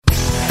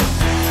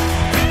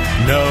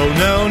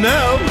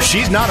No.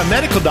 She's not a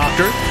medical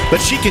doctor, but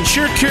she can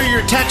sure cure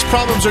your tax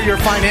problems or your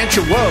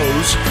financial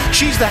woes.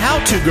 She's the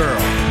how-to girl.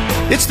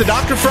 It's the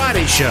Dr.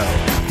 Friday Show.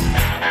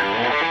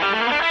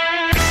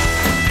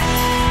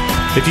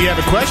 If you have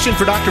a question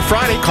for Dr.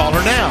 Friday, call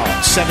her now.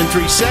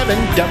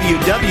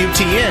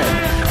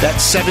 737-WWTN.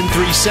 That's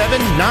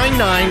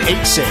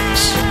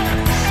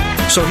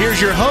 737-9986. So here's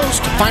your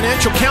host,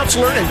 financial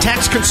counselor and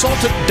tax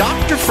consultant,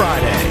 Dr.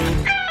 Friday.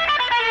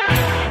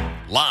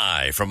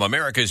 Live from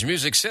America's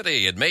Music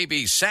City, it may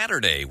be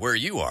Saturday where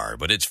you are,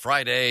 but it's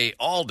Friday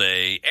all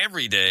day,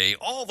 every day,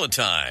 all the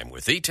time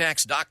with the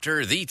tax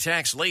doctor, the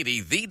tax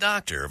lady, the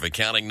doctor of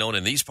accounting known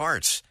in these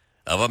parts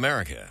of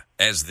America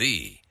as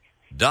the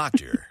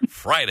Dr.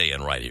 Friday.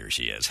 And right here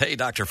she is. Hey,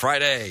 Dr.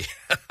 Friday.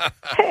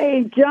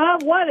 Hey,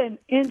 John, what an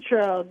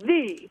intro.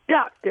 The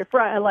Dr.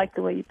 Friday. I like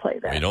the way you play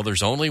that. You know,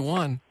 there's only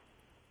one.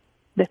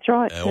 That's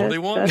right. Only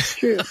one. That's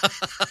true.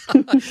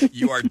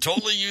 You are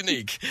totally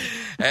unique.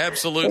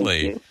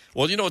 Absolutely.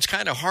 Well, you know, it's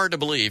kind of hard to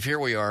believe. Here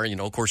we are. You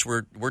know, of course,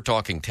 we're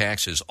talking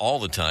taxes all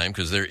the time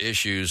because there are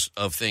issues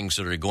of things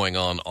that are going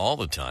on all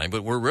the time.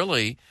 But we're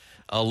really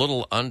a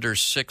little under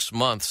 6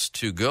 months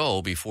to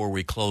go before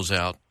we close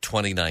out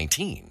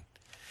 2019.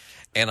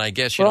 And I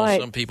guess, you know,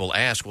 some people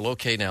ask, well,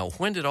 okay, now,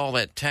 when did all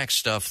that tax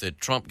stuff that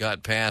Trump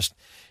got passed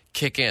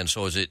kick in?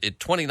 So is it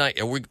 29?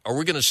 Are we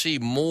going to see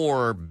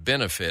more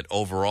benefit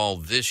overall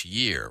this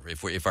year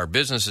if our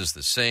business is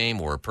the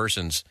same or a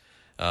person's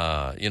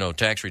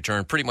tax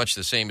return pretty much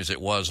the same as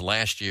it was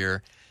last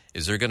year?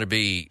 Is there going to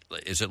be?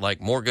 Is it like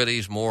more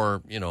goodies,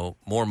 more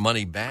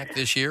money back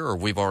this year, or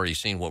we've already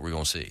seen what we're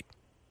going to see?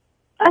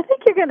 I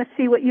think you're going to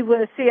see what you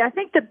want to see. I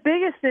think the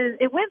biggest is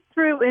it went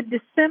through in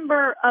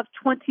December of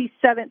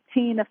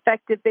 2017,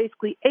 effective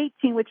basically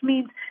 18, which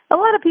means a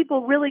lot of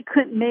people really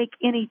couldn't make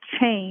any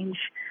change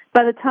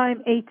by the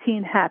time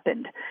 18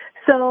 happened.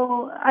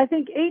 So I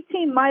think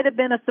 18 might have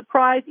been a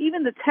surprise.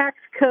 Even the tax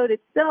code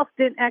itself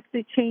didn't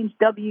actually change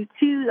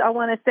W-2s, I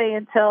want to say,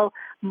 until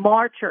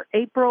March or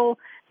April.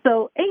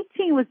 So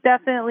 18 was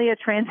definitely a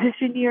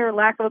transition year,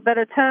 lack of a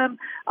better term.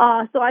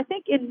 So I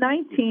think in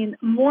 19,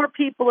 more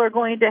people are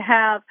going to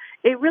have,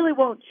 it really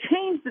won't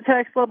change the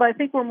tax law, but I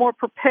think we're more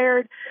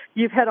prepared.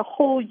 You've had a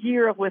whole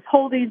year of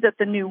withholdings at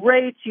the new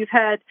rates. You've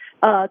had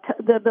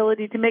the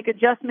ability to make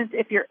adjustments.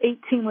 If your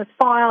 18 was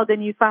filed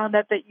and you found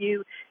out that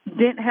you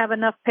didn't have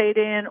enough paid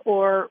in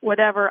or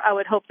whatever, I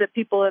would hope that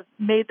people have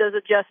made those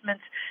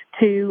adjustments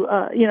to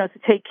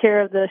take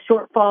care of the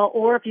shortfall,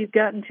 or if you've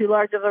gotten too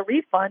large of a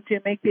refund, to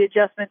make the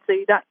adjustment so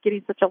you're not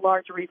getting such a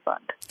large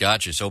refund.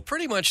 Gotcha. So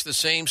pretty much the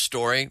same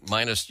story,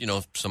 minus,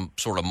 some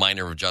sort of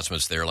minor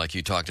adjustments there like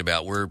you talked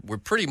about. We're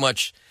pretty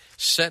much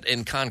set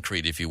in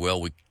concrete, if you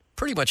will. We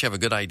pretty much have a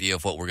good idea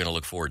of what we're going to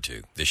look forward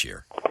to this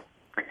year.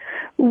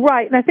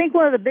 Right. And I think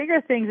one of the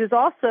bigger things is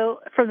also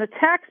from the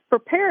tax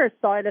preparer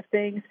side of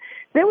things,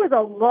 there was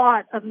a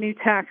lot of new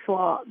tax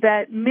law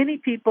that many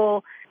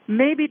people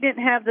maybe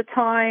didn't have the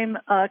time,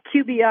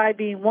 QBI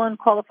being one,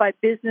 qualified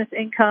business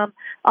income.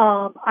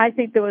 I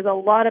think there was a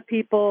lot of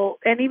people,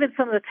 and even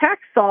some of the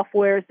tax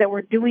softwares that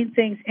were doing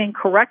things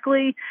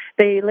incorrectly.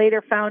 They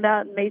later found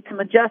out and made some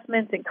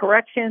adjustments and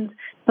corrections.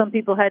 Some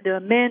people had to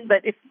amend,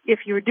 but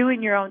if you're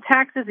doing your own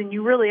taxes and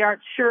you really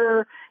aren't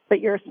sure, but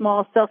you're a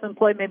small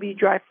self-employed, maybe you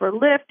drive for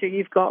Lyft or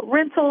you've got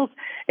rentals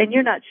and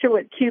you're not sure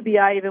what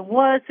QBI even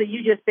was, so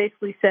you just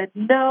basically said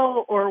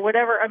no or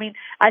whatever. I mean,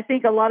 I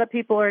think a lot of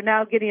people are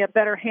now getting a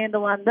better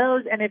handle on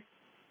those, and if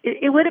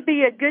it would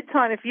be a good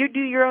time if you do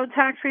your own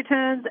tax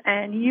returns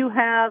and you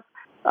have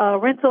a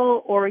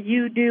rental or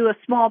you do a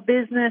small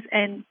business,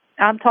 and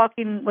I'm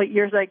talking what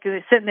you're like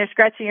sitting there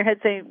scratching your head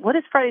saying, what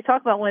is Friday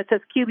talking about when it says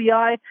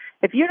QBI?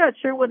 If you're not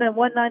sure what a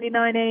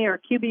 199A or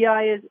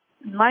QBI is,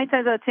 9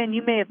 times out of 10,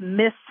 you may have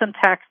missed some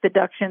tax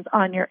deductions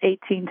on your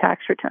 18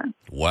 tax return.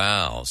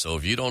 Wow. So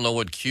if you don't know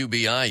what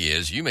QBI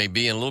is, you may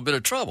be in a little bit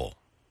of trouble.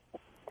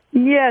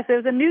 Yes, it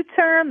was a new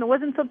term. It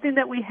wasn't something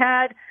that we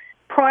had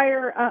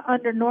prior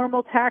under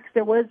normal tax.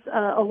 There was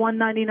a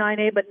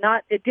 199A, but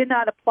it did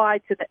not apply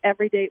to the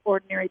everyday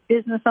ordinary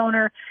business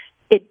owner.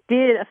 It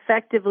did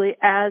effectively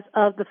as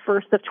of the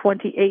 1st of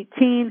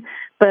 2018,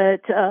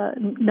 but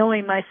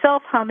knowing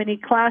myself how many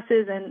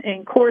classes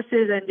and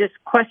courses and just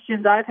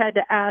questions I've had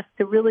to ask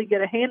to really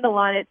get a handle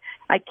on it,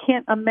 I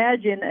can't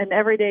imagine an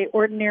everyday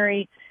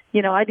ordinary,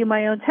 I do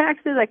my own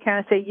taxes, I kind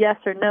of say yes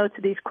or no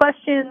to these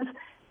questions,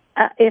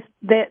 if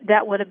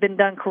that would have been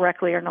done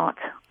correctly or not.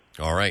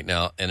 All right.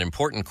 Now, an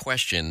important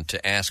question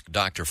to ask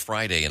Dr.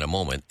 Friday in a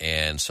moment,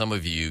 and some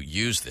of you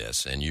use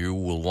this, and you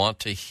will want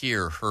to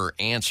hear her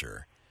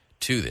answer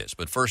to this.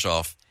 But first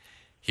off,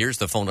 here's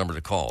the phone number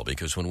to call,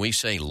 because when we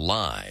say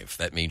live,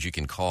 that means you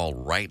can call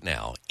right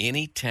now.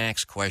 Any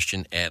tax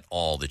question at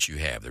all that you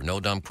have. There are no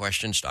dumb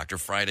questions. Dr.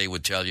 Friday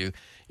would tell you,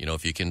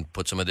 if you can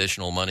put some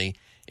additional money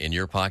in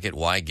your pocket,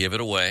 why give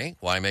it away?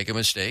 Why make a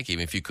mistake?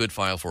 Even if you could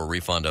file for a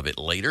refund of it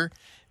later,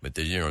 but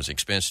it's an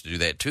expense to do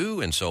that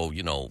too. And so,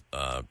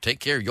 take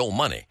care of your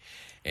money.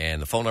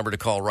 And the phone number to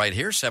call right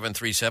here,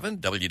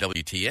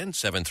 737-WWTN,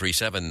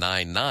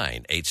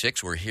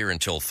 737-9986. We're here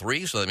until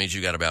 3, so that means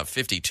you got about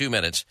 52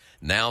 minutes.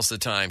 Now's the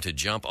time to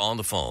jump on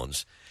the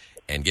phones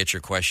and get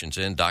your questions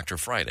in. Dr.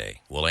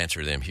 Friday will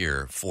answer them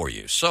here for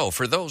you. So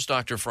for those,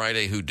 Dr.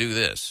 Friday, who do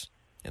this,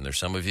 and there's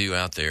some of you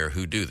out there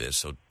who do this,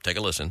 so take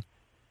a listen.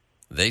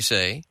 They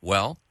say,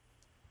 well,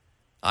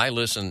 I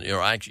listen, or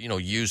I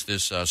use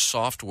this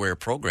software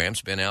program.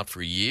 It's been out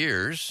for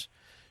years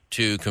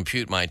to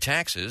compute my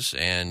taxes,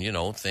 and,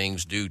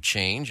 things do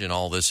change and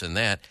all this and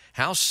that.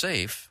 How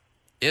safe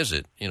is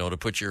it, to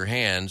put your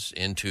hands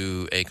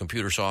into a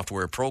computer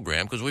software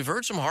program? Because we've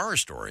heard some horror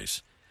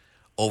stories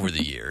over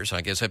the years.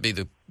 I guess that'd be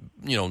the,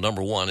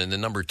 number one. And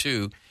then number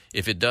two,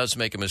 if it does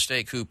make a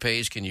mistake, who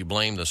pays? Can you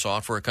blame the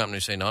software company?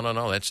 Say,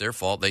 no, that's their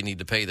fault. They need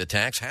to pay the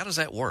tax. How does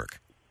that work?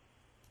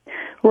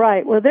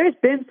 Right. Well, there's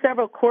been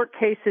several court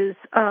cases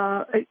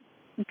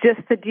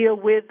just to deal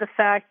with the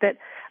fact that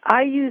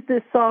I use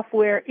this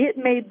software, it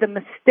made the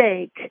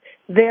mistake,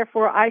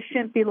 therefore I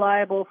shouldn't be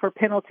liable for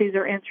penalties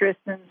or interest.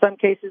 In some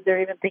cases,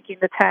 they're even thinking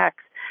the tax.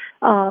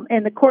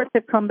 And the courts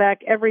have come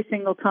back every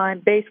single time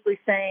basically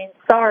saying,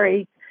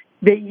 sorry,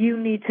 that you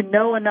need to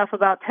know enough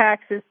about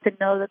taxes to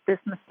know that this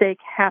mistake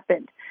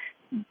happened.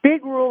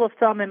 Big rule of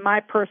thumb, in my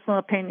personal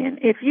opinion,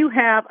 if you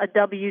have a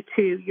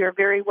W-2, you're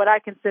what I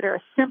consider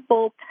a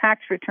simple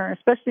tax return,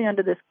 especially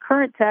under this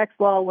current tax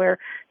law where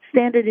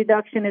standard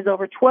deduction is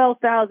over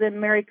 $12,000,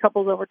 married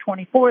couples over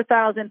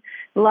 $24,000,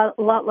 a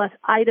lot less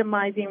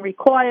itemizing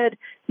required,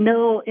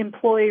 no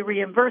employee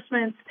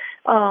reimbursements.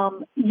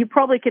 You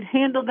probably could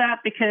handle that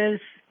because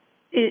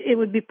it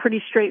would be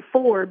pretty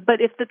straightforward. But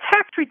if the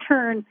tax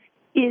return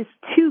is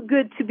too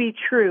good to be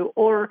true,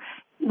 or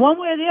one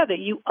way or the other,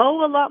 you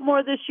owe a lot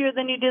more this year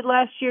than you did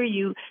last year,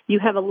 you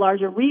have a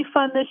larger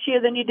refund this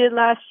year than you did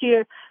last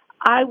year,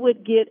 I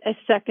would get a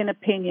second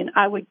opinion.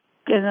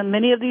 And in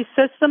many of these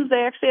systems,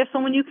 they actually have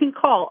someone you can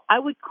call. I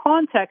would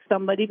contact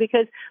somebody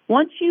because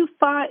once you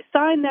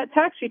sign that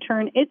tax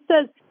return, it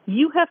says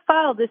you have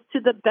filed this to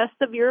the best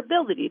of your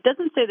ability. It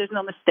doesn't say there's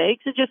no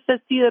mistakes. It just says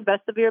to the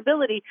best of your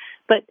ability.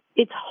 But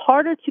it's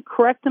harder to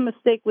correct a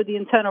mistake with the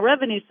Internal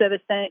Revenue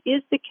Service than it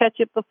is to catch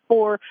it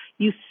before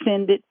you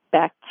send it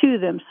back to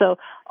them. So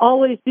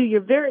always do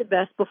your very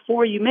best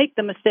before you make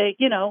the mistake,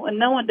 and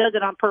no one does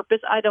it on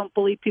purpose. I don't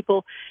believe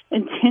people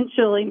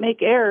intentionally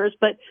make errors,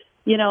 but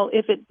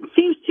if it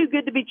seems too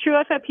good to be true,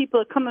 I've had people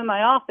that come in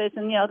my office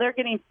and, they're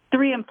getting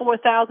 $3,000 and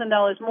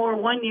 $4,000 more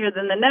one year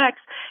than the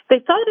next. They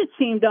thought it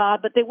seemed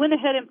odd, but they went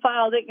ahead and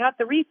filed it, got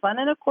the refund.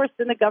 And of course,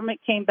 then the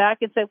government came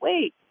back and said,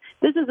 wait,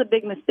 this is a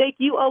big mistake.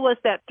 You owe us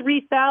that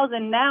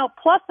 $3,000 now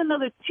plus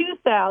another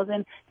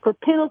 $2,000 for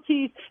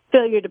penalties,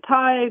 failure to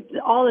pay,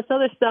 all this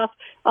other stuff.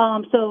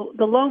 So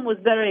the loan was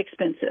very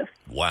expensive.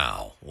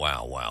 Wow.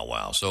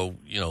 So,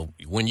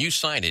 when you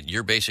sign it,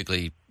 you're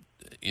basically,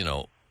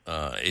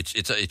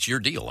 it's your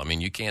deal. I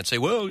mean, you can't say,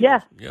 well,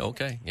 yeah,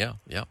 okay, yeah,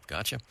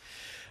 gotcha.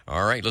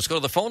 All right, let's go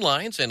to the phone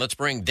lines, and let's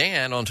bring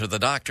Dan onto the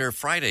Dr.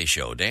 Friday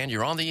show. Dan,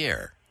 you're on the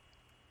air.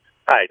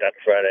 Hi, Dr.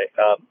 Friday.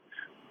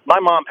 My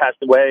mom passed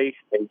away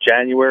in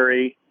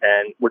January,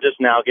 and we're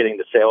just now getting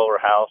the sale of her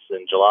house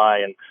in July,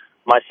 and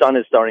my son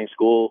is starting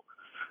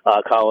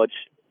college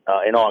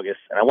in August,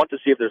 and I want to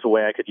see if there's a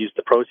way I could use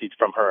the proceeds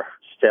from her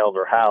sale of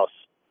her house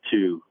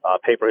to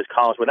pay for his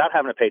college without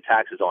having to pay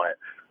taxes on it.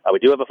 We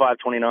do have a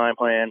 529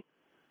 plan,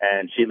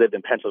 and she lived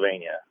in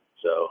Pennsylvania.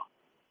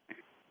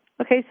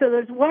 Okay, so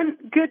there's one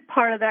good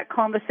part of that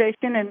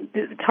conversation, and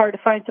it's hard to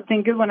find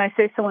something good when I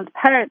say someone's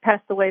parent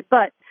passed away,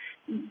 but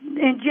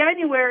in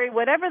January,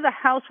 whatever the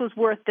house was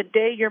worth the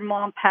day your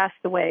mom passed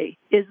away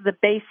is the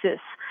basis.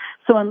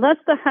 So unless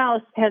the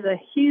house has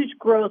a huge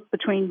growth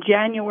between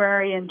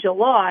January and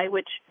July,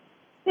 which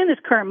in this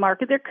current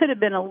market, there could have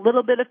been a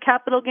little bit of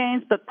capital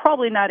gains, but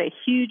probably not a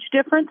huge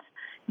difference,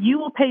 you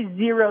will pay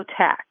zero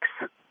tax.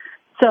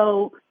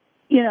 So,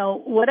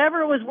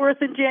 whatever it was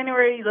worth in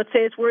January, let's say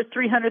it's worth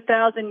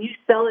 $300,000, you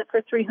sell it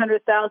for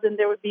 $300,000,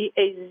 there would be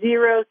a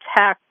zero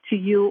tax to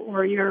you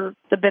or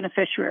the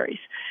beneficiaries.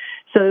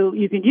 So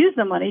you can use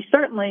the money.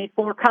 Certainly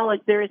for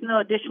college, there is no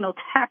additional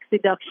tax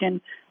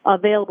deduction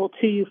available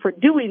to you for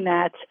doing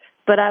that.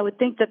 But I would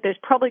think that there's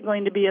probably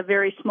going to be a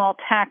very small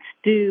tax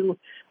due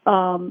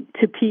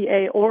to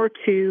PA or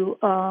to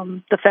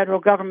the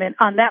federal government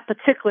on that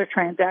particular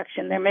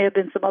transaction. There may have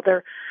been some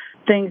other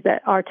things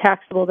that are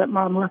taxable that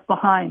Mom left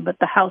behind, but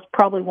the house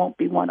probably won't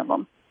be one of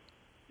them.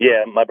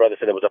 Yeah, my brother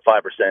said it was a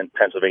 5%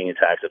 Pennsylvania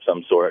tax of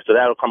some sort. So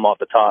that'll come off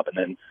the top, and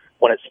then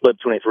when it's split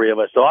between the three of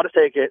us. So I'll just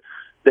take it,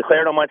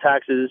 declare it on my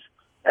taxes,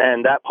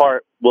 and that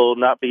part will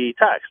not be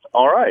taxed.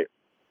 All right.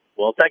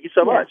 Well, thank you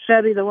so much.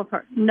 That'd be the one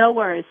part. No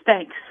worries.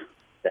 Thanks.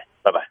 Okay.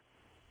 Bye-bye.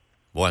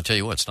 Well, I tell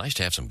you what, it's nice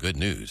to have some good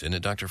news, isn't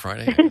it, Dr.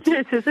 Friday? It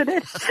is, isn't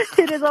it?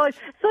 It is always,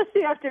 especially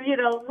especially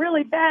after,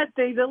 really bad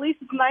things. At least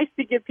it's nice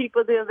to give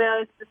people the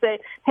ability to say,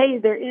 hey,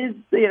 there is,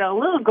 a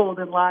little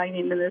golden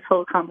lining in this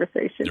whole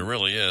conversation. There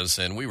really is.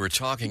 And we were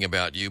talking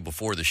about you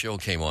before the show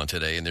came on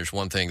today, and there's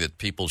one thing that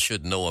people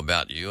should know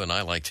about you, and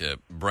I like to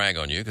brag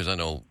on you because I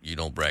know you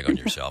don't brag on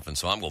yourself, and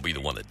so I'm going to be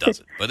the one that does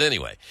it. But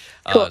anyway,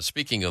 cool.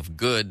 Speaking of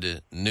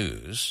good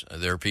news,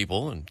 there are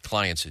people and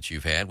clients that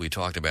you've had. We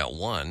talked about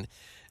one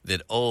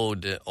that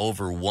owed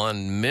over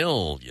 $1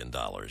 million.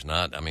 That's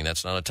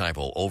not a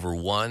typo. Over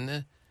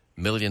 $1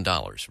 million.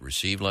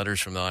 Received letters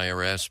from the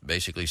IRS,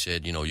 basically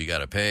said, you got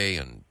to pay,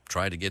 and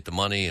tried to get the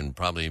money and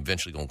probably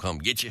eventually going to come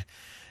get you.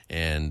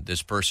 And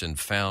this person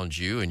found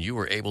you, and you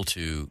were able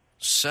to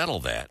settle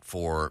that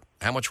for,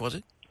 how much was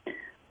it?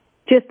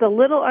 Just a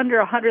little under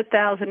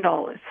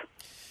 $100,000.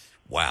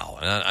 Wow.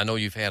 And I know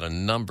you've had a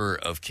number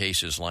of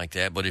cases like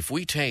that, but if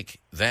we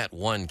take that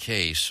one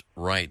case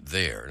right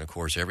there, and of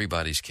course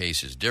everybody's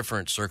case is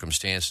different,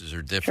 circumstances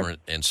are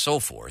different, and so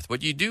forth,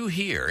 but you do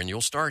hear, and you'll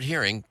start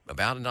hearing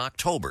about in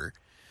October,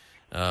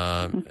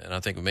 and I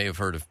think we may have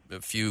heard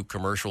a few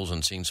commercials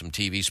and seen some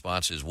TV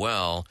spots as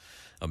well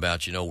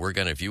about, we're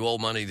going to, if you owe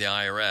money to the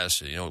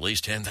IRS, at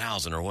least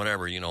 $10,000 or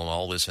whatever,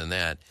 all this and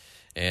that.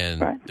 And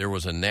right. There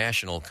was a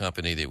national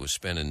company that was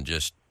spending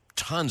just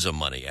tons of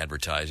money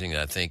advertising.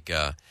 I think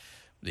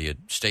the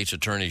state's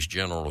attorneys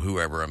general, or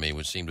whoever,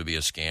 would seem to be a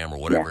scam or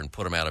whatever, and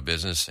put them out of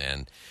business.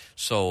 And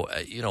so,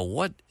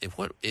 what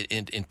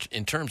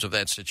in terms of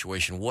that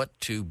situation, what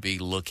to be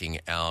looking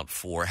out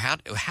for?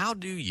 How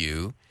do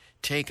you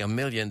take $1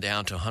 million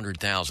down to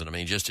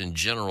 $100,000? Just in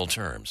general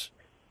terms.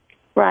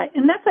 Right,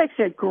 and that's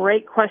actually a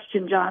great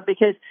question, John,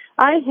 because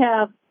I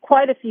have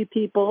quite a few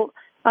people.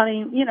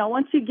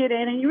 Once you get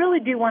in, and you really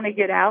do want to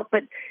get out,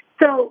 but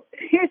so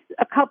here's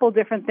a couple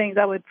different things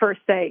I would first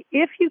say.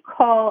 If you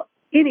call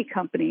any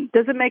company,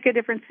 doesn't make a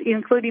difference,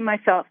 including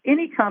myself,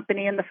 any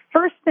company, and the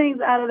first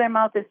things out of their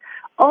mouth is,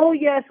 oh,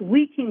 yes,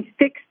 we can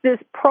fix this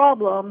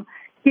problem.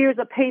 Here's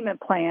a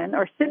payment plan,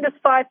 or send us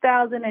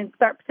 $5,000 and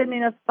start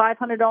sending us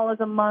 $500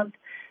 a month,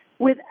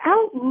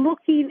 without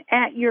looking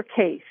at your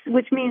case,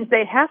 which means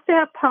they have to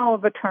have power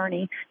of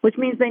attorney, which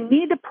means they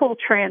need to pull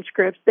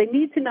transcripts. They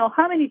need to know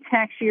how many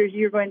tax years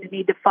you're going to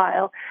need to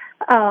file.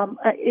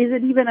 Is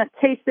it even a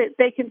case that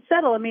they can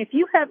settle? If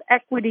you have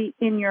equity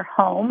in your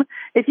home,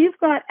 if you've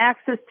got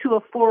access to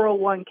a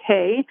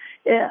 401k,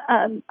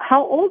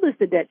 how old is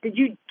the debt? Did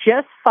you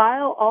just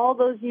file all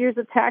those years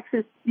of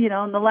taxes,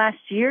 in the last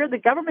year? The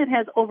government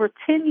has over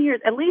 10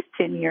 years, at least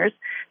 10 years,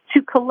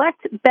 to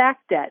collect back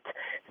debt.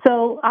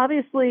 So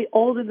obviously,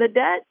 older the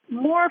debt,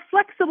 more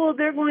flexible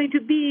they're going to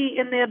be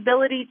in the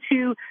ability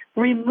to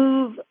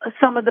remove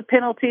some of the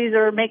penalties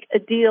or make a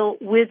deal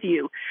with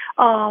you.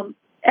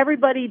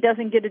 Everybody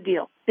doesn't get a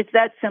deal. It's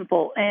that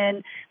simple.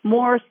 And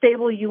more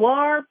stable you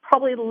are,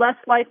 probably less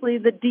likely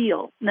the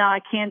deal. Now, I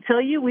can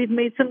tell you we've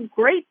made some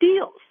great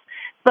deals.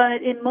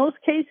 But in most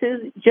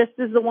cases, just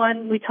as the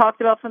one we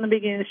talked about from the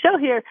beginning of the show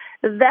here,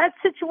 that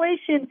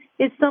situation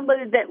is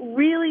somebody that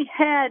really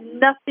had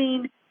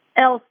nothing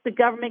else the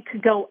government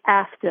could go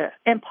after.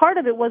 And part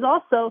of it was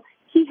also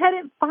he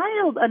hadn't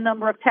filed a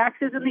number of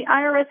taxes, and the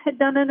IRS had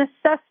done an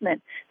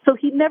assessment. So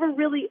he never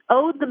really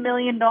owed the $1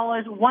 million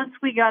once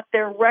we got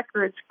their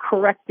records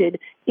corrected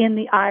in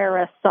the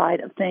IRS side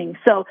of things.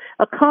 So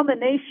a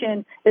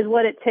combination is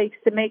what it takes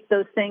to make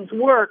those things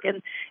work.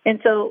 And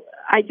so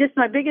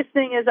my biggest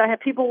thing is I have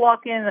people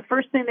walk in, and the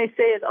first thing they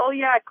say is, oh,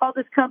 yeah, I called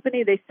this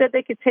company. They said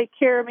they could take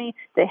care of me.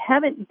 They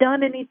haven't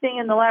done anything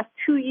in the last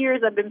 2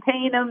 years. I've been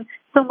paying them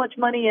so much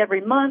money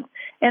every month.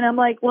 And I'm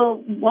like,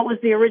 well, what was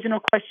the original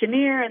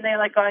questionnaire? And they're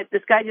like, oh,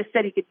 this guy just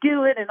said he could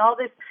do it and all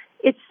this.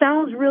 It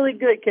sounds really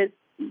good because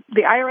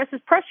the IRS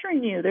is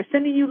pressuring you. They're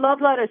sending you love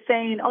letters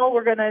saying, oh,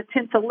 we're going to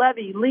attempt to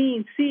levy,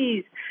 lien,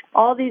 seize,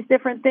 all these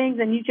different things,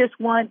 and you just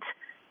want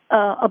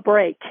a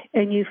break,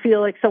 and you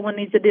feel like someone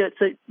needs to do it.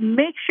 So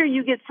make sure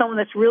you get someone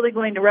that's really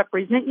going to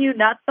represent you,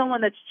 not someone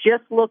that's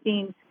just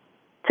looking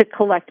to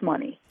collect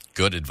money.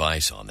 Good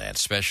advice on that,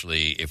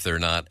 especially if they're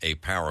not a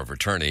power of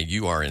attorney.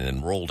 You are an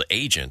enrolled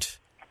agent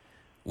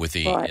with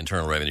the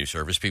Internal Revenue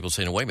Service. People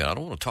say, no, wait a minute, I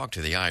don't want to talk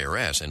to the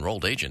IRS.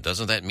 Enrolled agent,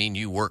 doesn't that mean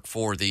you work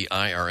for the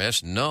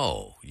IRS?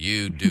 No,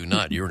 you do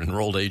not. You're an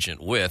enrolled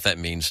agent with. That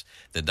means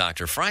that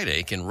Dr.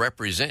 Friday can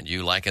represent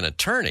you like an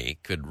attorney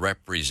could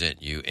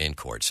represent you in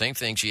court. Same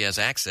thing, she has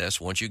access,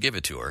 once you give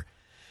it to her,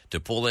 to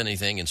pull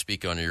anything and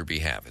speak on your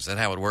behalf. Is that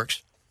how it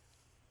works?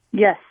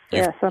 Yes,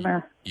 I'm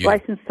a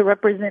licensed to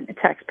represent the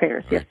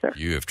taxpayers. Right. Yes, sir.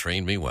 You have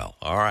trained me well.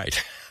 All right.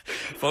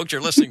 Folks,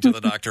 you're listening to the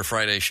Dr.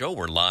 Friday Show.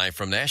 We're live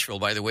from Nashville.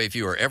 By the way, if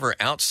you are ever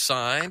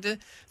outside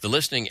the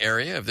listening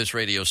area of this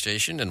radio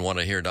station and want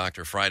to hear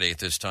Dr. Friday at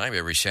this time,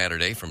 every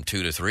Saturday from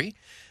 2 to 3,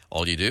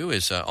 all you do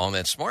is on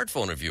that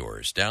smartphone of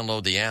yours,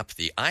 download the app,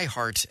 the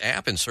iHeart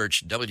app, and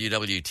search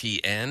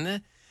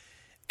WWTN,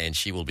 and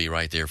she will be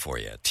right there for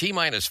you.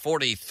 T-minus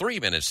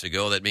 43 minutes to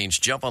go. That means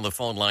jump on the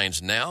phone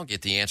lines now.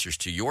 Get the answers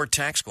to your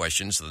tax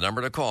questions. The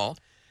number to call,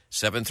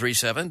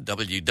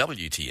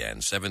 737-WWTN,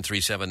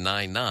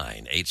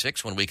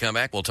 737-9986. When we come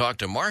back, we'll talk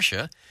to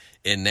Marcia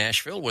in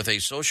Nashville with a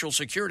Social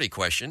Security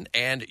question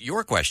and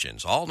your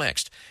questions. All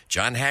next.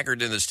 John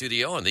Haggard in the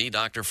studio and the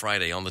Dr.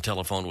 Friday on the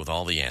telephone with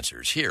all the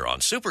answers here on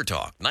Super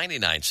Talk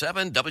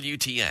 99.7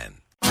 WTN.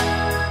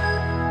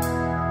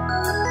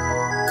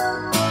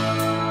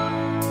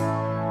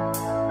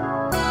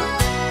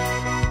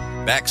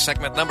 Back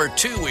segment number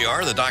 2, we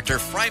are the Dr.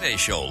 Friday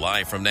Show,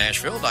 live from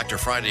Nashville. Dr.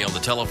 Friday on the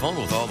telephone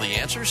with all the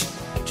answers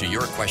to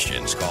your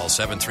questions. Call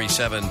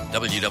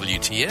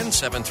 737-WWTN,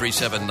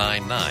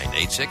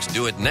 737-9986.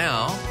 Do it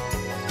now.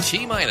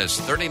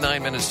 T-minus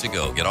 39 minutes to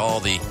go. Get all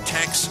the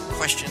tax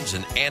questions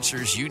and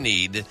answers you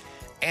need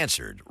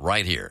answered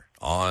right here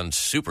on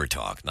Super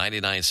Talk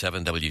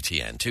 99.7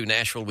 WTN. To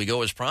Nashville we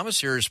go as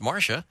promised. Here's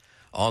Marcia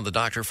on the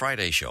Dr.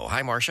 Friday Show.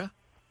 Hi, Marcia.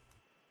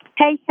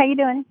 Hey, how you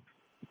doing?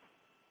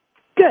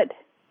 Good.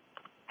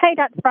 Hey,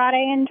 Dr.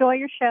 Friday, enjoy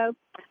your show.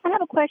 I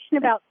have a question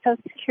about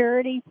Social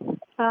Security.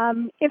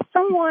 If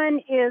someone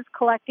is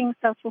collecting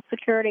Social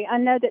Security, I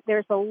know that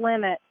there's a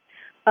limit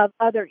of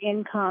other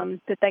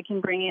income that they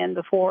can bring in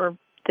before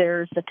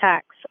there's a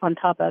tax on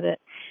top of it.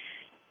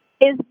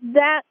 Is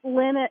that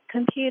limit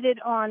computed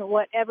on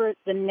whatever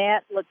the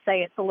net, let's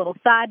say it's a little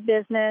side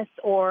business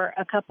or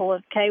a couple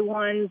of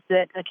K-1s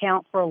that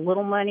account for a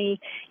little money?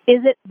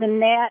 Is it the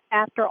net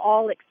after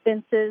all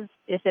expenses?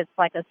 If it's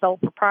like a sole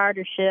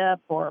proprietorship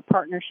or a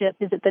partnership,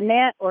 is it the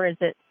net or is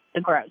it the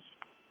gross?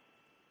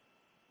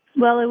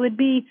 Well, it would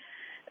be,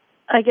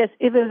 I guess,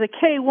 if it was a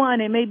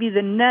K1, it may be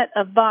the net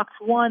of box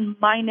 1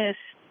 minus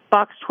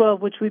box 12,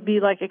 which would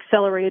be like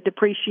accelerated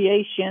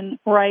depreciation,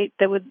 right?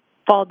 That would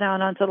fall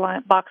down onto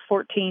box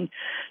 14.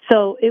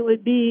 So it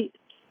would be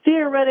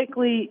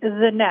theoretically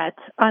the net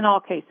on all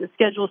cases.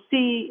 Schedule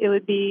C, it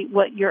would be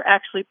what you're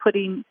actually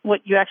putting,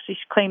 what you actually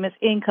claim as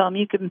income.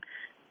 You can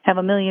have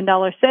 $1 million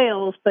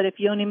sales, but if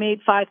you only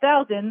made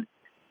 $5,000,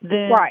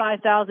 then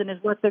right. $5,000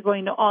 is what they're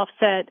going to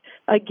offset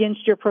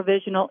against your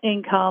provisional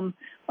income,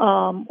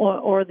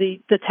 or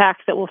the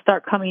tax that will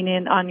start coming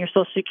in on your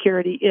Social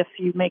Security if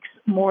you make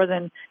more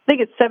than, I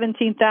think it's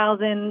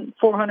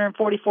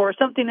 $17,444 or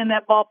something in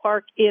that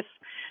ballpark. If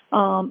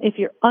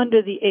you're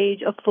under the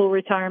age of full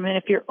retirement,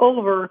 if you're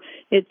over,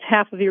 it's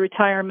half of your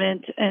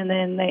retirement, and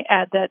then they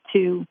add that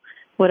to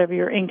whatever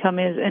your income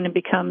is, and it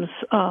becomes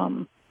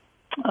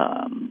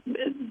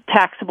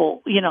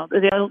taxable. You know,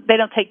 they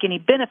don't take any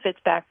benefits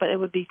back, but it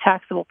would be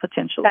taxable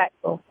potentially.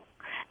 Taxable.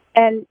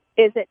 And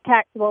is it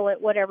taxable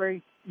at whatever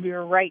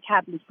your rate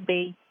happens to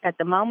be at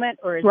the moment,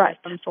 or is right. it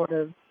some sort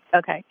of,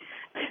 okay.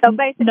 So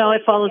basically, no,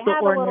 it follows the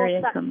ordinary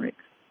income rate.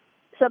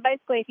 So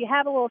basically, if you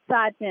have a little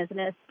side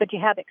business, but you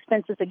have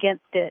expenses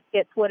against it,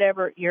 it's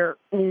whatever your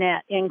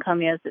net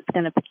income is that's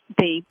going to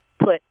be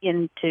put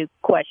into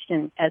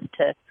question as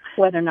to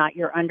whether or not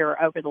you're under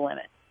or over the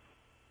limit.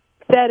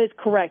 That is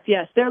correct,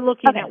 yes. They're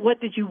looking at what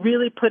did you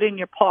really put in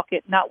your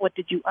pocket, not what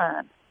did you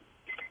earn.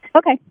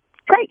 Okay,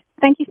 great.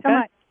 Thank you so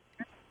much.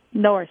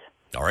 No worries.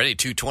 Alrighty,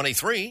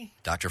 2:23,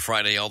 Dr.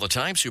 Friday all the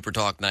time, Super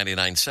Talk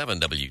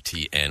 99.7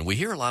 WTN. We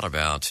hear a lot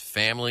about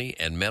family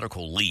and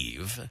medical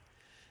leave,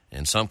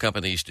 and some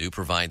companies do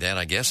provide that,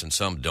 I guess, and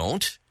some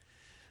don't.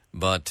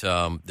 But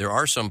there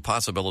are some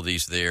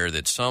possibilities there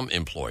that some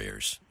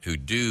employers who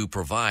do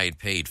provide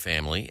paid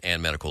family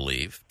and medical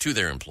leave to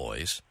their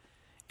employees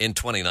in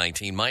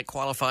 2019 might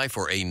qualify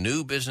for a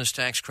new business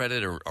tax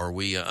credit, or are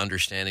we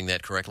understanding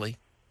that correctly?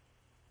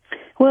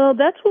 Well,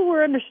 that's what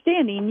we're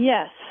understanding,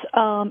 yes.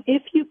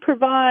 If you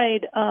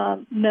provide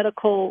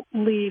medical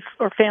leave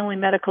or family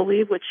medical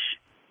leave, which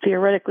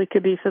theoretically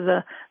could be for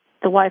the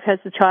wife has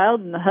the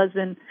child and the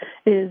husband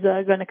is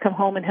going to come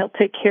home and help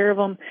take care of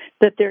them,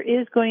 that there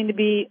is going to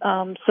be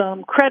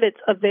some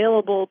credits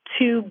available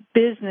to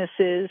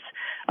businesses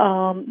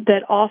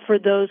that offer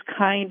those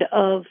kind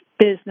of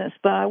business.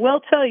 But I will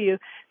tell you,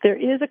 there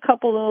is a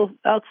couple of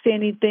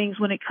outstanding things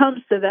when it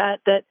comes to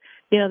that,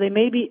 you know, they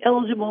may be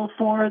eligible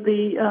for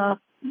the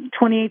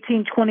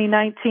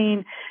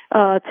 2018-2019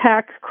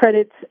 tax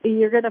credits.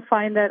 You're going to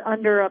find that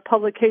under a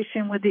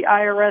publication with the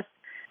IRS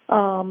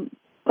of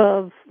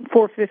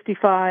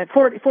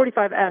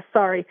 45S,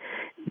 sorry.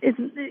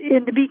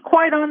 And to be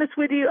quite honest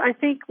with you, I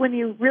think when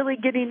you're really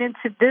getting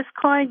into this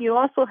kind, you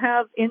also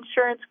have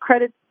insurance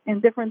credits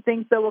and different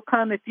things that will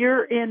come if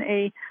you're in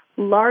a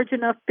large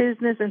enough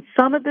business, and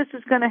some of this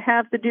is going to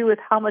have to do with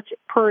how much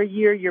per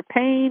year you're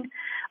paying.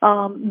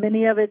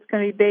 Many of it's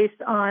going to be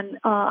based on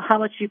how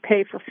much you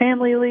pay for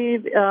family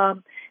leave.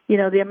 You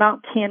know, the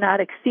amount cannot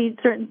exceed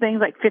certain things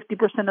like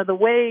 50% of the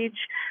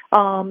wage.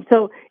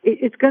 So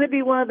it's going to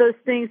be one of those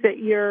things that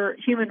your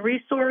human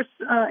resource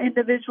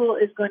individual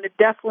is going to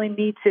definitely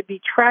need to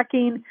be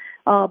tracking.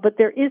 But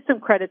there is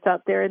some credits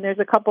out there, and there's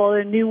a couple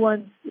other new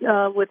ones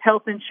with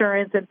health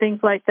insurance and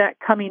things like that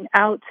coming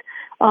out.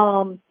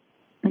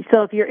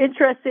 So if you're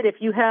interested, if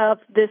you have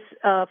this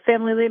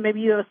family leave, maybe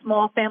you have a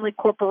small family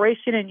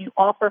corporation and you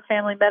offer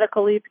family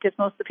medical leave because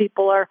most of the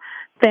people are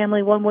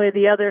family one way or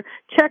the other,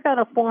 check out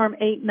a Form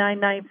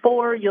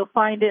 8994. You'll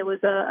find it was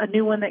a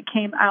new one that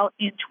came out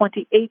in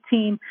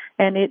 2018,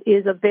 and it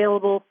is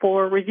available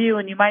for review.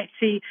 And you might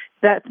see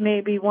that's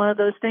maybe one of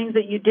those things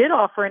that you did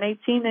offer in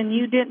 18 and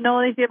you didn't know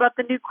anything about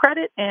the new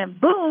credit, and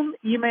boom,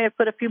 you may have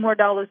put a few more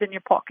dollars in your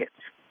pockets.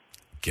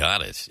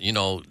 Got it. You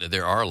know,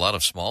 there are a lot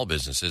of small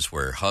businesses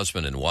where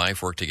husband and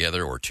wife work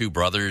together, or two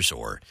brothers,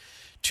 or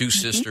two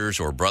sisters,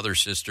 or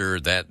brother-sister,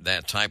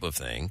 that type of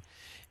thing.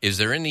 Is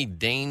there any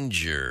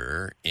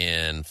danger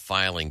in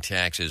filing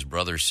taxes,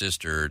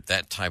 brother-sister,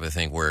 that type of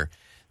thing, where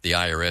the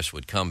IRS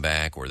would come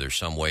back, or there's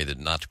some way that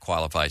not to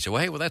qualify? Say,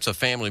 well, hey, that's a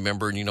family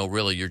member, and,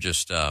 really you're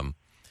just,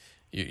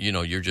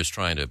 you're just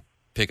trying to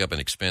pick up an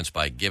expense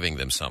by giving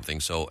them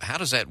something. So how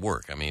does that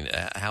work? I mean,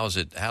 how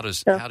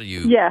do you?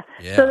 Yeah.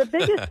 So the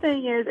biggest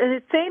thing is, and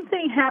the same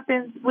thing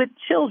happens with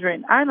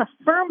children. I'm a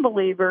firm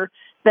believer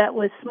that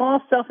with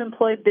small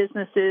self-employed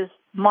businesses,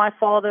 my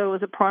father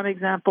was a prime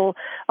example.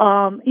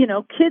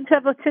 Kids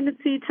have a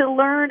tendency to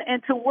learn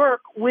and to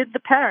work with the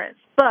parents,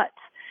 but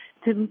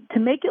to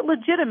make it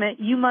legitimate,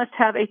 you must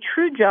have a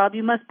true job.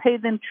 You must pay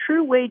them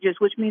true wages,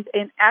 which means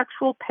an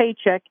actual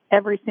paycheck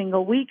every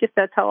single week, if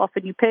that's how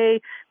often you pay,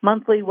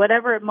 monthly,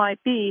 whatever it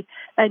might be.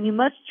 And you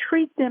must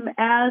treat them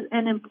as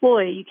an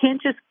employee. You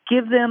can't just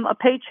give them a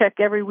paycheck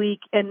every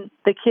week and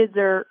the kids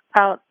are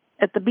out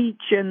at the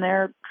beach and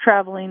they're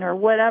traveling or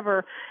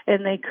whatever,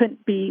 and they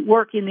couldn't be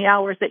working the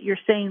hours that you're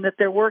saying that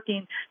they're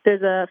working.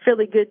 There's a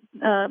fairly good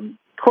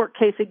court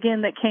case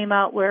again that came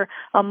out where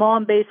a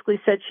mom basically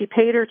said she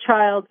paid her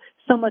child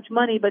so much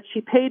money, but she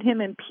paid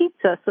him in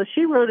pizza. So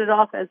she wrote it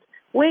off as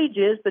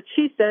wages, but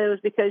she said it was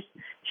because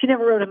she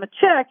never wrote him a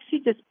check. She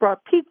just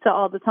brought pizza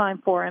all the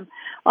time for him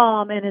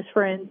and his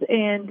friends.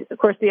 And, of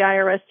course, the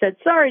IRS said,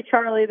 sorry,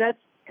 Charlie, that's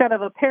kind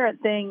of a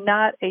parent thing,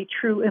 not a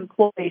true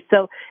employee.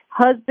 So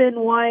husband,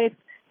 wife,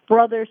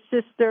 brother,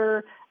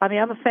 sister. I mean,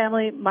 I'm a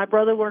family. My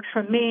brother works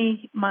for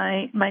me.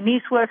 My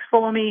niece works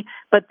for me.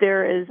 But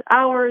there is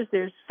hours,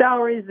 there's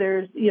salaries,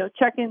 there's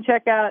check in,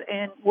 check out,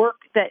 and work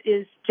that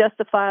is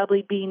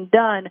justifiably being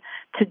done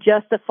to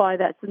justify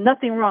that. So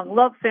nothing wrong.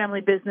 Love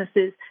family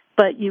businesses,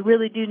 but you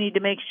really do need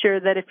to make sure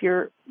that if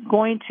you're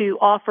going to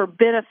offer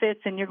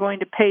benefits and you're going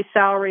to pay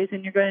salaries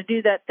and you're going to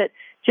do that, that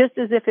just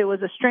as if it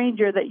was a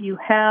stranger, that you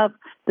have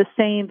the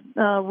same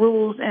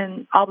rules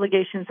and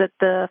obligations that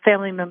the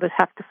family members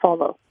have to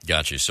follow.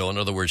 Gotcha. So in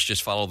other words,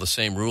 just follow the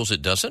same rules.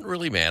 It doesn't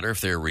really matter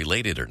if they're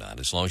related or not.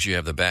 As long as you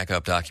have the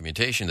backup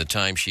documentation, the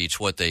timesheets,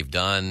 what they've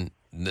done,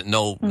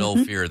 no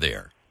fear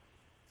there.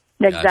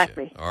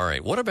 Exactly. Gotcha. All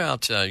right. What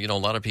about, a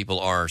lot of people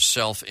are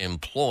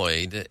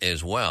self-employed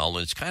as well.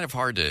 It's kind of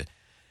hard to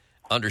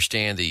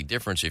understand the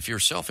difference. If you're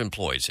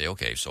self-employed, say,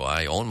 okay, so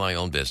I own my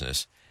own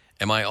business.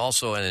 Am I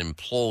also an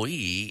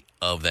employee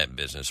of that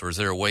business? Or is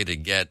there a way to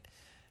get,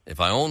 if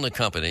I own the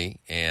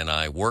company and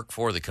I work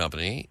for the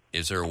company,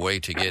 is there a way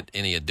to get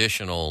any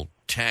additional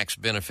tax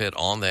benefit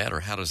on that,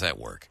 or how does that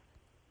work?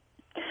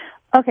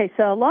 Okay,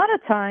 so a lot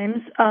of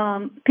times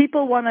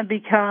people want to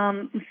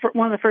become,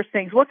 one of the first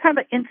things, what kind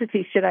of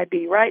entity should I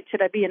be, right?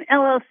 Should I be an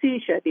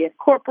LLC? Should I be a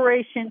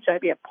corporation? Should I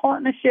be a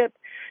partnership?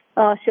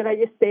 Should I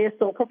just stay a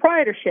sole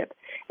proprietorship?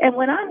 And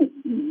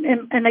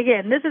and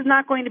again, this is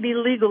not going to be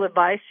legal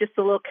advice, just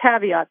a little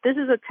caveat. This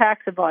is a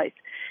tax advice.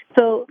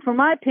 So from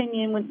my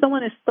opinion, when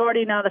someone is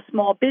starting out a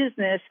small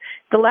business,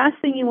 the last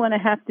thing you want to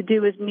have to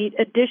do is meet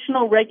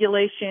additional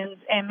regulations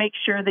and make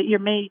sure that you're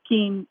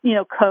making,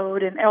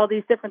 code and all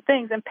these different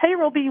things, and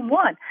payroll being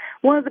one.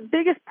 One of the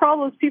biggest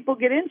problems people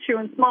get into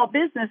in small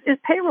business is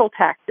payroll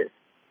taxes.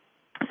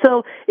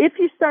 So if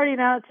you're starting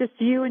out just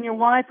you and your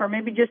wife, or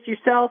maybe just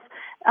yourself,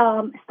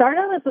 start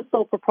out as a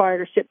sole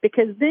proprietorship,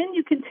 because then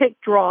you can take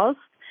draws.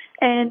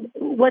 And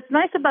what's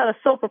nice about a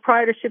sole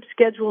proprietorship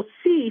Schedule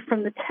C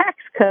from the tax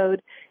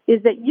code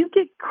is that you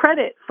get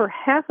credit for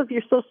half of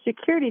your Social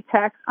Security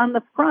tax on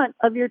the front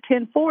of your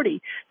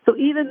 1040. So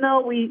even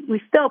though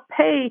we still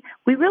pay,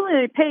 we really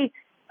only pay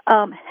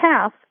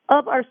half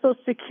of our Social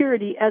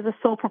Security as a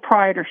sole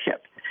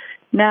proprietorship.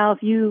 Now,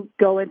 if you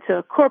go into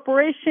a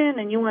corporation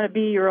and you want to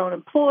be your own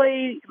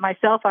employee,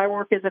 myself, I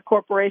work as a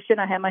corporation.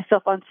 I have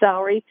myself on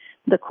salary.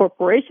 The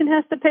corporation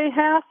has to pay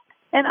half,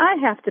 and I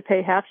have to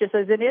pay half just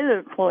as any other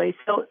employee.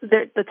 So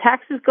the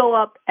taxes go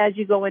up as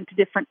you go into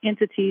different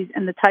entities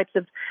and the types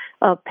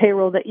of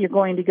payroll that you're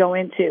going to go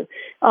into.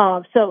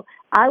 So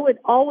I would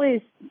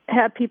always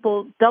have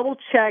people double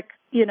check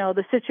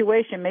the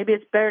situation. Maybe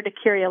it's better to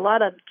carry a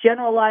lot of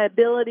general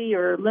liability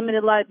or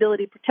limited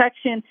liability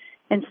protection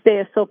and stay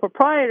a sole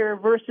proprietor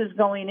versus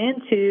going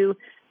into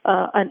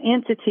an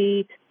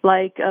entity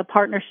like a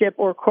partnership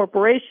or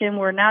corporation,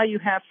 where now you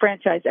have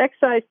franchise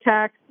excise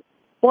tax,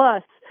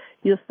 plus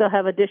you'll still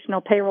have additional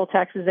payroll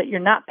taxes that you're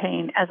not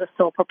paying as a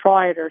sole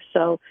proprietor.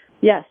 So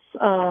yes,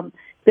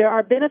 there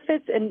are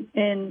benefits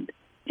in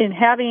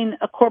having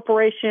a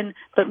corporation,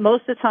 but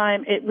most of the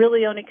time it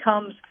really only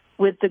comes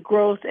with the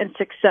growth and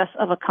success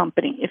of a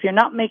company. If you're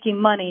not making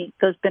money,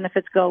 those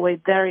benefits go away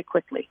very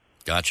quickly.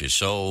 Gotcha.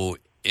 So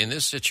in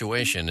this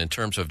situation, in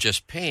terms of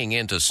just paying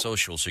into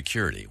Social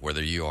Security,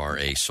 whether you are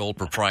a sole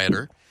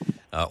proprietor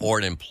or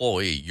an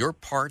employee, your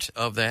part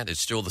of that is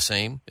still the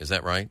same. Is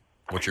that right?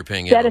 What you're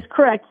paying into? That is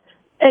correct.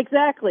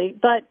 Exactly.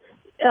 But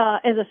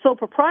as a sole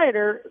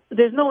proprietor,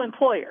 there's no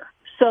employer.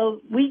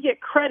 So we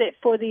get credit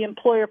for the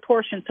employer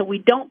portion. So we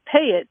don't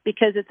pay it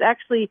because it's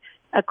actually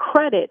a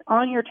credit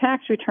on your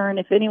tax return.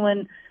 If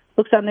anyone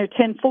looks on their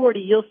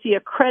 1040, you'll see a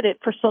credit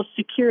for Social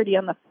Security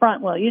on the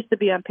front. Well, it used to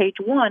be on page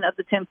 1 of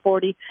the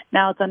 1040.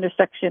 Now it's under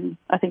section,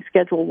 I think,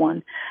 Schedule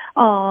 1.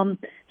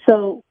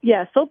 So,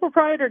 yeah, sole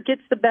proprietor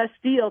gets the best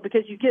deal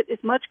because you get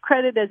as much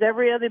credit as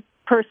every other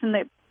person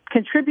that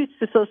contributes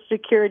to Social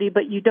Security,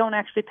 but you don't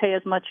actually pay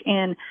as much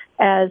in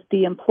as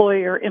the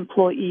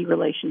employer-employee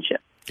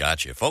relationship.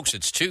 Gotcha. Folks,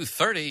 it's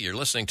 2:30. You're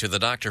listening to the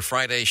Dr.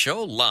 Friday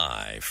Show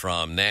live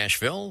from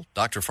Nashville.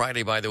 Dr.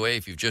 Friday, by the way,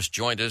 if you've just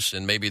joined us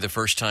and maybe the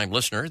first-time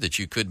listener that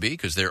you could be,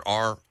 because there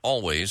are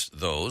always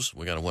those.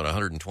 We got,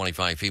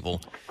 125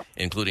 people,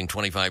 including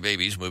 25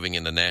 babies, moving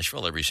into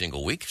Nashville every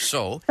single week.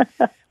 So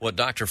what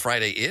Dr.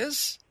 Friday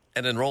is,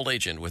 an enrolled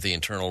agent with the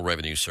Internal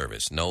Revenue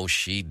Service. No,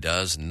 she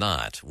does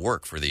not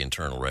work for the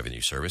Internal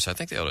Revenue Service. I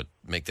think they ought to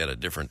make that a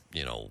different,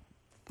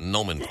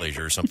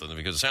 nomenclature or something,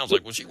 because it sounds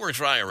like, well, she works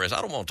for IRS.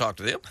 I don't want to talk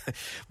to them.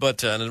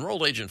 But an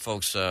enrolled agent,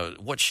 folks,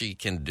 what she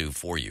can do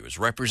for you is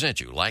represent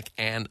you like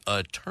an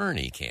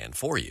attorney can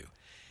for you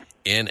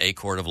in a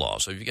court of law.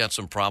 So if you've got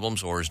some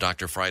problems, or as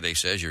Dr. Friday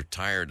says, you're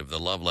tired of the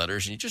love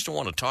letters and you just don't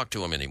want to talk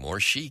to them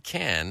anymore, she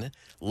can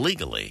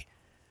legally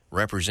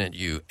represent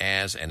you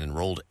as an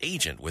enrolled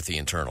agent with the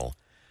Internal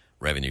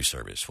Revenue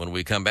Service. When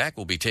we come back,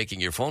 we'll be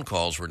taking your phone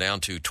calls. We're down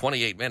to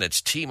 28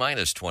 minutes,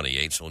 T-minus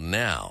 28, so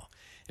now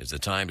is the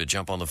time to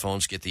jump on the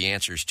phones, get the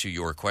answers to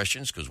your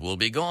questions, because we'll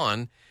be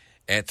gone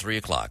at 3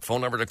 o'clock.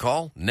 Phone number to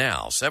call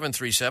now,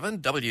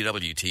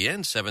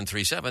 737-WWTN,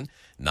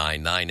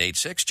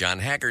 737-9986. John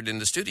Haggard in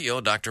the studio,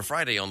 Dr.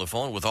 Friday on the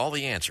phone with all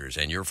the answers,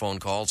 and your phone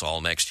calls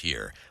all next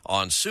here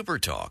on Super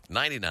Talk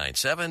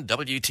 99.7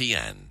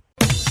 WTN.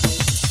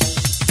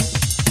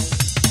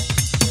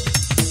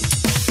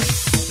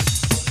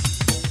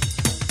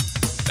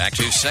 Back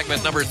to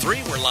segment number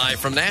 3. We're live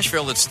from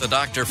Nashville. It's the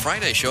Dr.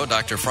 Friday Show.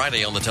 Dr.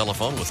 Friday on the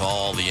telephone with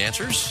all the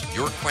answers.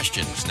 Your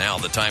questions. Now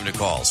the time to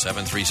call.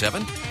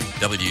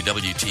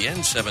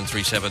 737-WWTN,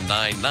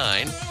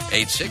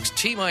 737-9986.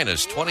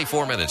 T-minus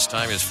 24 minutes.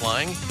 Time is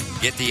flying.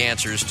 Get the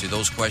answers to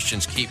those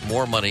questions. Keep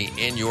more money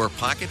in your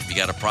pocket. If you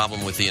got a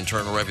problem with the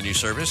Internal Revenue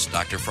Service,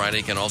 Dr.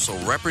 Friday can also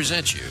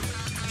represent you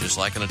just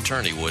like an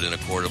attorney would in a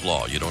court of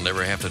law. You don't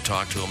ever have to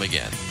talk to him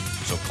again.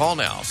 So call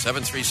now,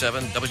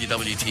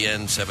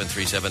 737-WWTN,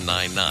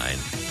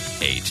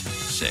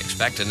 737-9986.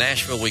 Back to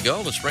Nashville we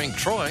go. Let's bring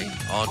Troy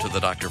on to the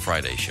Dr.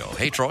 Friday Show.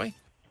 Hey, Troy.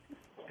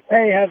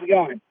 Hey, how's it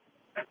going?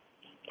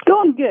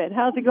 Going good.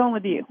 How's it going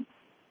with you?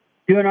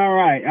 Doing all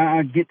right.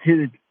 I'll get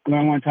to what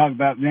I want to talk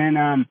about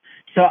then.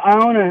 So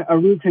I own a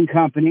roofing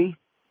company,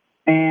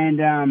 and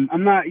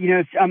I'm not,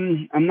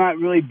 I'm not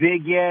really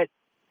big yet.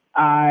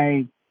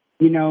 I,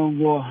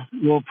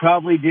 will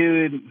probably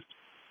do it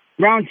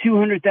around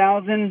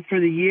 $200,000 for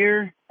the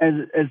year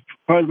as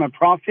far as my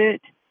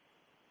profit.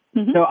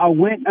 Mm-hmm. So I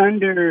went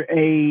under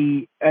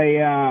a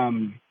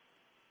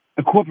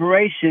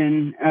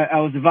corporation. I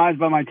was advised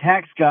by my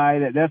tax guy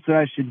that that's what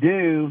I should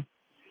do.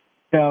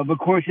 So, but of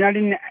course, I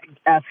didn't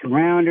ask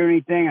around or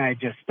anything. I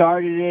just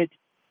started it.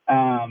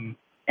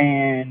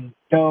 And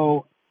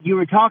so you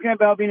were talking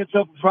about being a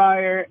sole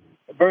proprietor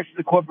versus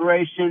a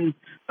corporation,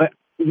 but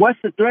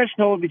what's the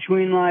threshold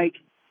between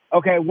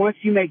okay, once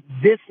you make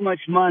this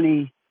much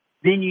money,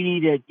 then you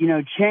need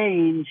to,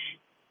 change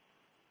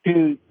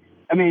to,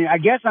 I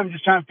guess I'm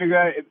just trying to figure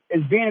out,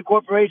 is being a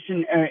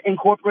corporation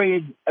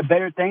incorporated a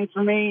better thing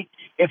for me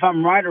if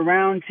I'm right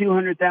around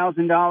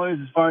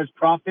 $200,000 as far as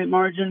profit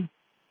margin?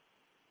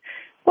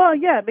 Well,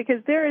 yeah,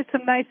 because there is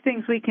some nice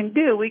things we can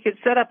do. We could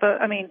set up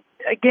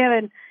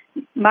again,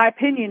 my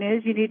opinion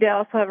is you need to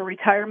also have a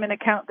retirement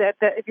account that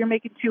if you're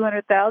making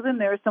 $200,000,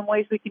 there are some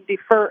ways we can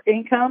defer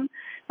income,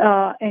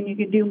 and you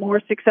can do more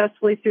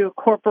successfully through a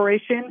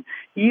corporation.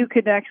 You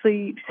could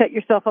actually set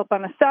yourself up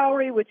on a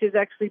salary, which is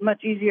actually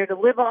much easier to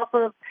live off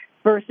of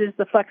versus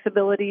the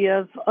flexibility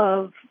of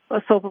a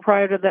sole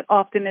proprietor that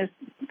often is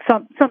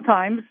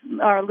sometimes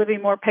are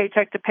living more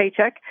paycheck to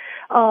paycheck.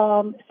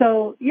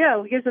 So yeah,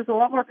 it gives us a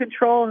lot more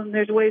control, and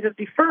there's ways of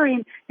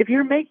deferring. If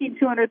you're making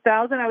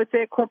 $200,000, I would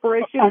say a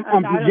corporation.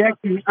 I'm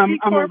projecting.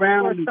 I'm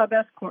around or sub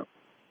S corp.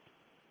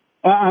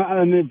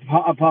 I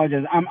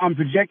apologize. I'm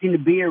projecting to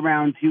be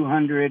around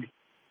 200.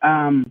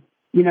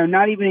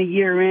 Not even a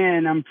year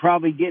in, I'm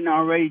probably getting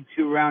already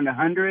to around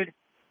 100.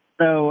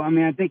 So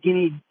I think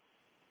any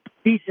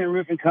decent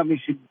roofing company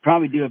should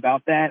probably do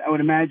about that. I would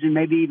imagine,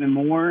 maybe even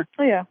more.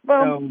 Oh, yeah.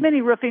 Well,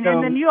 many roofing.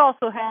 And then you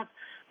also have,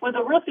 with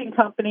a roofing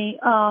company,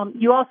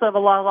 you also have a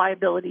lot of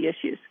liability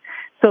issues.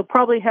 So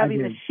probably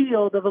having the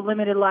shield of a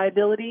limited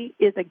liability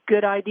is a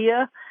good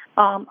idea.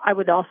 I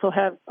would also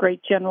have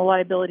great general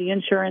liability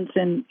insurance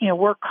and,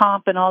 work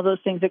comp and all those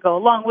things that go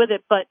along with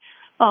it. But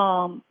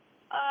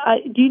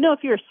do you know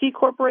if you're a C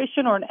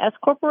corporation or an S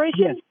corporation?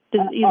 Yes.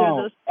 Does either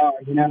of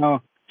those?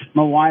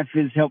 My wife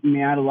is helping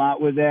me out a lot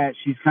with that.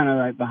 She's kind of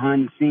like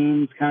behind the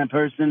scenes kind of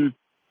person.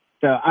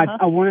 So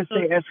I want to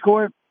say S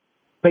corp,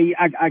 but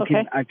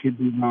I could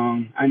be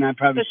wrong, and I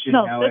probably should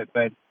know it,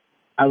 but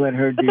I let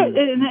her do.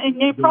 And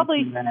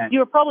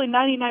you're probably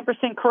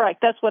 99%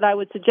 correct. That's what I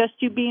would suggest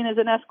you being as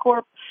an S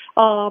corp.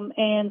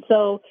 And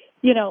so,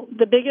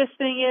 the biggest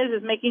thing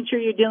is making sure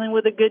you're dealing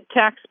with a good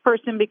tax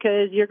person,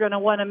 because you're going to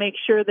want to make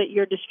sure that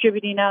you're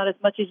distributing out as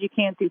much as you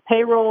can through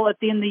payroll at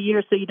the end of the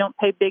year, so you don't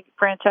pay big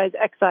franchise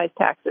excise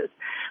taxes.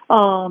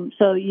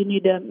 So you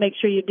need to make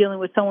sure you're dealing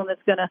with someone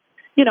that's going to,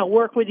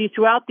 work with you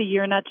throughout the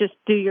year, not just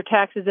do your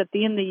taxes at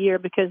the end of the year,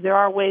 because there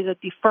are ways of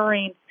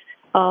deferring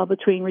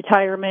between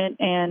retirement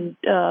and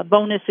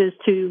bonuses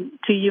to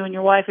you and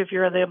your wife if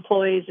you're the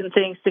employees and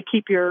things, to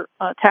keep your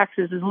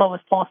taxes as low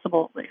as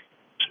possible, at least.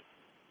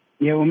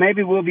 Yeah, well,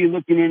 maybe we'll be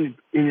looking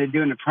into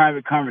doing a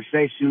private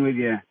conversation with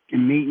you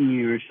and meeting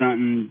you or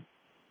something.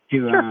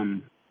 Sure.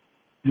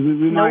 We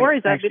no might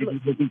worries. actually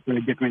be looking for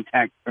a different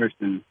tax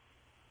person.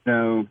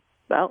 So,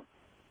 well,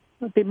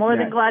 I'd be more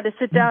than glad to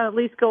sit down and at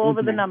least go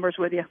over the numbers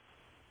with you.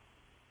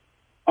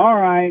 All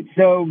right.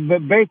 So,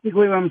 but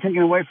basically, what I'm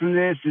taking away from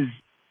this is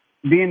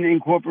being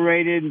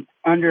incorporated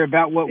under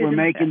about what we're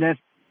making.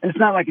 That's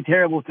not like a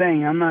terrible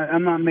thing. I'm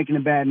not making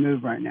a bad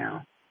move right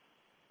now.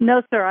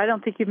 No, sir. I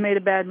don't think you've made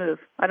a bad move.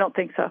 I don't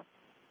think so.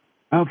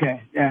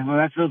 Okay. Yeah, well,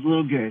 that feels a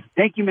little good.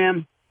 Thank you,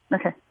 ma'am.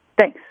 Okay.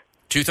 Thanks.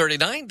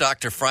 2:39,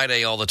 Dr.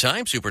 Friday all the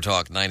time, Super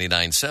Talk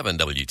 99.7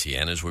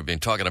 WTN, as we've been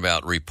talking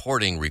about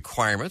reporting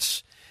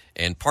requirements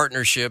and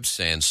partnerships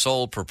and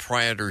sole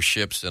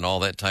proprietorships and all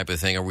that type of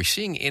thing. Are we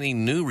seeing any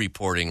new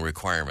reporting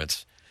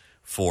requirements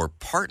for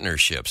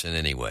partnerships in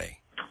any way?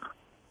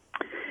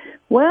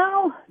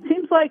 Well,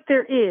 seems like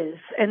there is,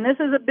 and this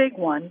is a big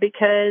one,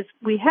 because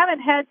we haven't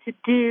had to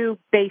do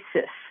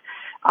basis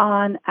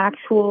on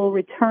actual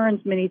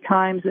returns many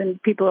times, and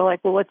people are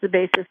like, well, what's the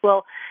basis?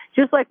 Well,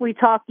 just like you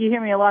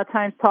hear me a lot of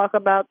times talk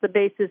about the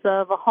basis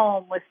of a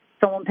home with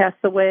someone passed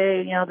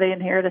away, they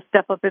inherit a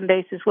step up in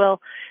basis.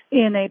 Well,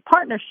 in a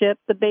partnership,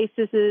 the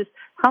basis is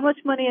how much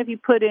money have you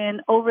put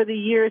in over the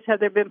years? Have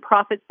there been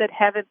profits that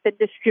haven't been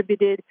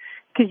distributed?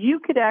 Because you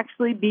could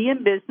actually be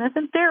in business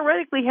and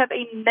theoretically have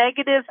a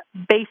negative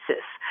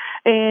basis.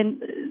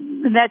 And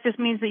that just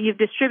means that you've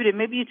distributed.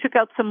 Maybe you took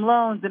out some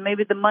loans and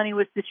maybe the money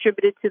was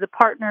distributed to the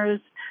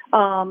partners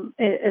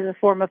as a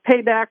form of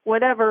payback,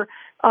 whatever.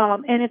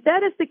 And if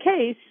that is the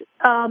case,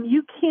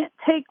 you can't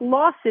take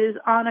losses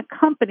on a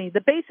company.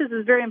 The basis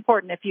is very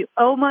important. If you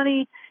owe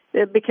money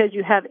because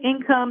you have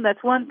income,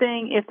 that's one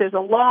thing. If there's a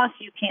loss,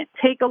 you can't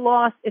take a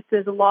loss if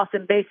there's a loss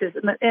in basis.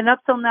 And up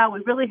till now,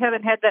 we really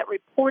haven't had that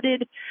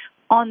reported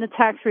on the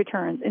tax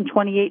returns. In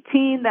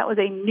 2018, that was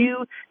a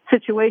new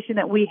situation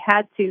that we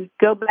had to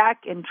go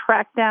back and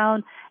track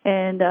down.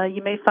 And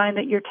you may find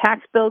that your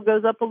tax bill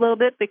goes up a little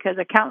bit because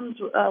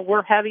accountants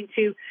were having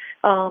to,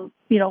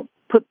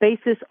 put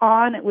basis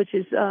on, which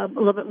is a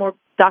little bit more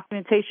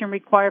documentation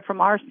required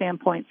from our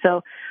standpoint.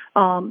 So,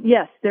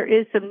 yes, there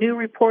is some new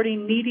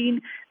reporting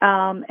needing.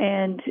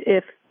 And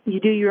if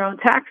you do your own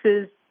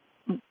taxes,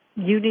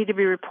 you need to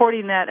be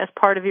reporting that as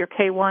part of your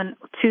K-1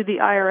 to the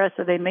IRS,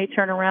 or they may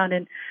turn around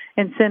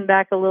and send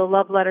back a little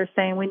love letter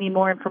saying we need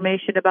more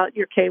information about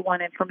your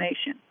K-1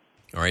 information.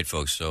 All right,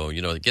 folks. So,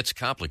 it gets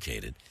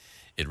complicated.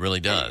 It really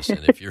does.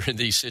 And if you're in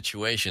these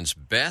situations,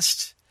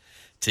 best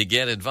to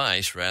get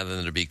advice rather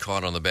than to be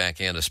caught on the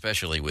back end,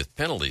 especially with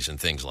penalties and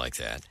things like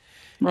that.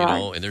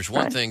 Right. And there's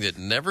one thing that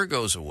never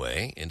goes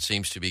away and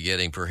seems to be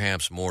getting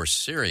perhaps more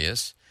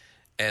serious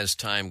as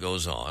time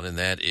goes on, and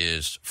that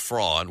is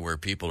fraud, where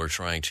people are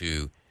trying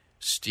to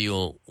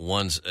steal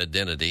one's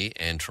identity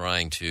and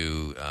trying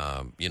to,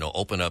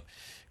 open up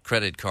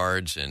credit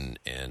cards and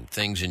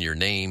things in your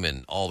name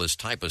and all this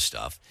type of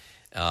stuff.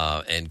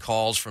 And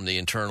calls from the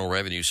Internal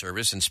Revenue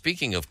Service. And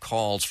speaking of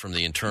calls from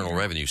the Internal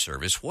Revenue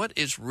Service, what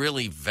is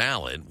really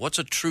valid? What's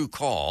a true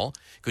call?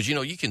 Because,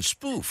 you can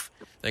spoof.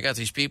 They got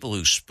these people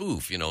who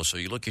spoof, so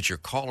you look at your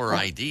caller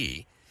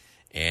ID,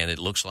 and it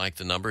looks like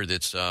the number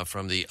that's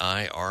from the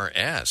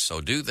IRS. So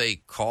do they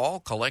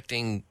call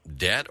collecting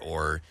debt,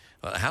 or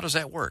how does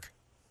that work?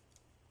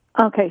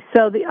 Okay,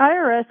 so the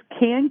IRS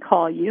can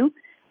call you.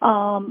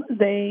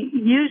 They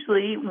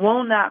usually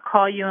will not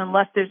call you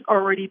unless there's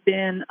already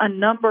been a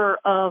number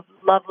of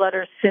love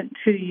letters sent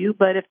to you.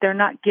 But if they're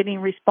not getting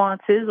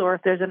responses, or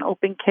if there's an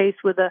open case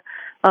with a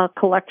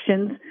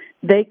collections,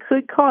 they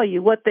could call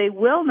you. What they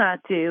will not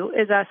do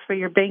is ask for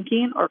your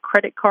banking or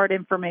credit card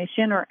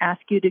information, or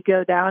ask you to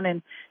go down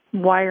and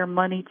wire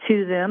money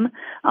to them.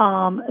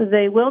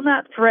 They will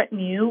not threaten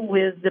you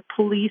with the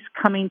police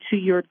coming to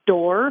your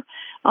door.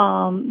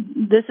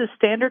 This is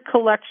standard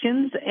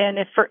collections, and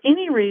if for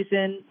any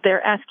reason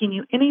they're asking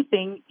you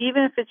anything,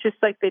 even if it's just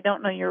like they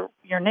don't know your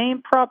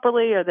name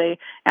properly, or they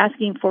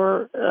asking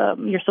for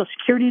your Social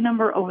Security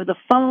number over the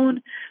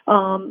phone,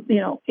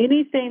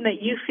 anything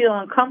that you feel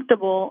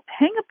uncomfortable,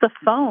 hang up the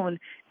phone.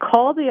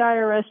 Call the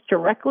IRS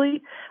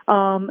directly,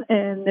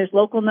 and there's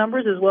local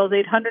numbers as well as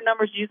 800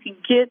 numbers you can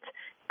get.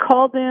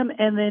 Call them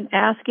and then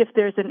ask if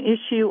there's an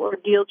issue or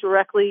deal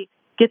directly.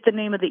 Get the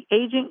name of the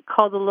agent,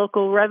 call the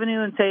local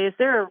revenue and say, is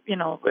there a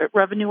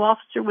revenue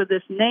officer with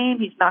this name?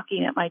 He's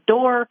knocking at my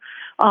door.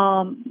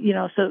 So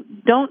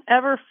don't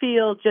ever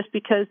feel just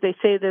because they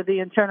say they're the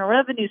Internal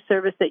Revenue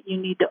Service that you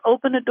need to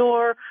open a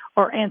door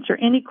or answer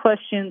any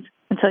questions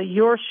until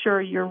you're sure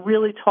you're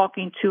really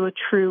talking to a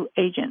true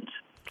agent.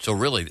 So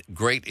really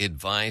great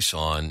advice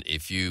on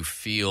if you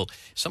feel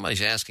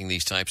somebody's asking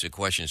these types of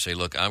questions, say,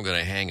 look, I'm going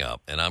to hang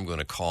up and I'm going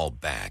to call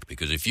back.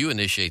 Because if you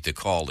initiate the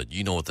call, that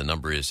you know what the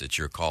number is that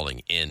you're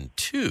calling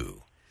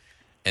into,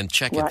 and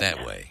check it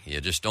that way. Yeah,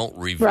 just don't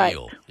reveal. Right.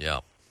 Yeah.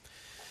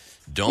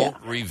 Don't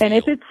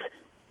reveal.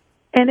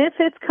 And if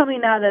it's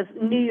coming out of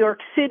New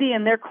York City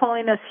and they're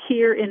calling us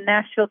here in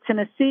Nashville,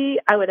 Tennessee,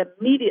 I would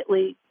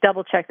immediately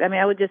double check.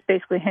 I would just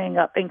basically hang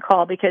up and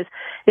call, because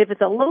if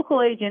it's a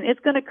local agent, it's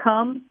going to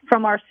come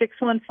from our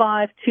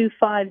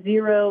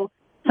 615-250,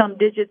 some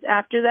digits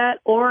after that,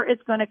 or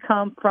it's going to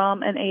come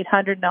from an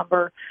 800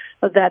 number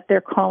that they're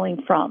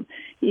calling from.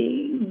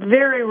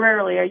 Very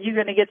rarely are you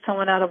going to get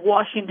someone out of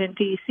Washington,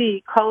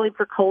 D.C. calling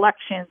for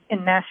collections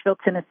in Nashville,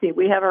 Tennessee.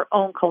 We have our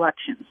own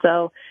collection.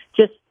 So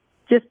just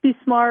be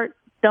smart.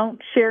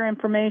 Don't share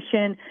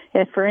information.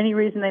 If for any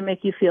reason they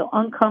make you feel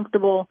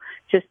uncomfortable,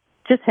 just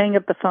hang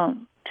up the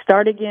phone.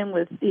 Start again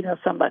with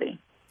somebody.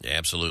 Yeah,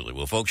 absolutely.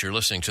 Well, folks, you're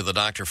listening to the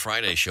Dr.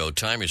 Friday Show.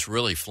 Time is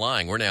really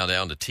flying. We're now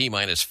down to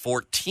T-minus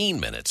 14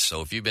 minutes.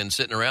 So if you've been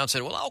sitting around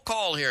saying, well, I'll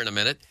call here in a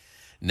minute,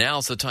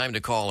 now's the time to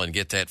call and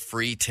get that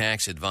free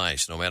tax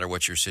advice. No matter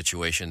what your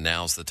situation,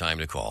 now's the time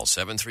to call.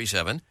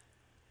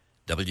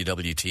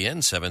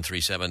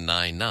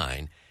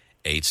 737-WWTN,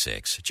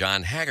 737-9986.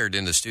 John Haggard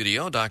in the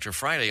studio, Dr.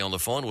 Friday on the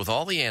phone with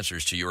all the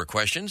answers to your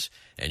questions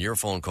and your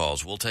phone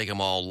calls. We'll take them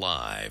all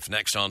live.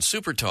 Next on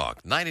Super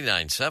Talk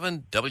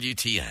 99.7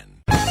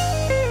 WTN.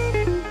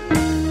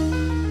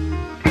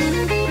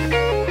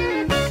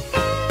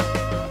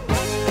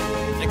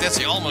 I think that's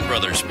the Allman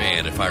Brothers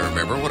Band, if I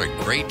remember. What a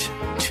great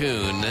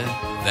tune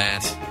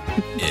that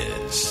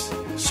is.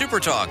 Super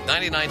Talk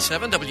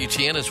 99.7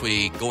 WTN as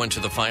we go into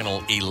the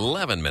final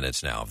 11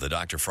 minutes now of the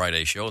Dr.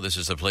 Friday Show. This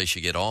is the place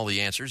you get all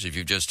the answers if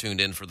you've just tuned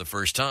in for the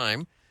first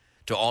time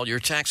to all your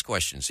tax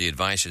questions. The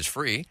advice is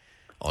free.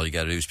 All you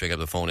got to do is pick up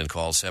the phone and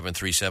call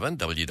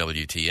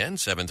 737-WWTN,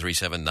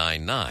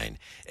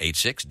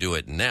 737-9986. Do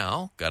it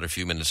now. Got a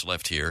few minutes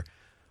left here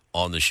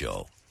on the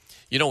show.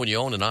 When you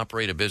own and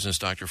operate a business,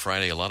 Dr.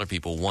 Friday, a lot of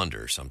people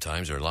wonder.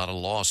 Sometimes there are a lot of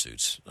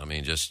lawsuits.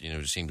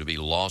 Seem to be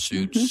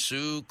lawsuits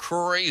so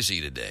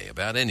crazy today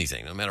about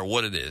anything, no matter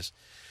what it is.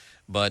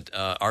 But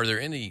are there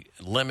any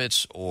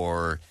limits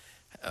or,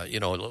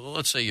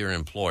 let's say you're an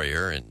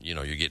employer and,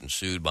 you're getting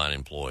sued by an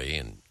employee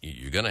and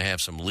you're going to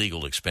have some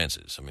legal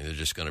expenses. They're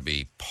just going to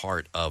be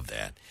part of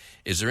that.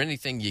 Is there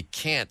anything you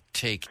can't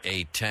take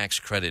a tax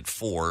credit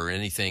for, or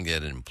anything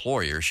that an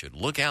employer should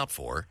look out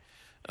for?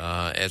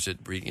 As it,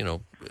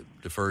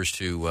 defers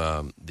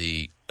to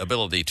the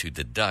ability to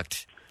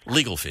deduct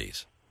legal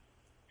fees?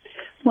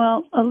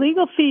 Well, a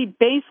legal fee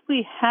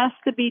basically has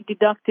to be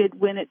deducted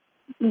when it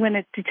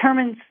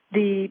determines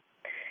the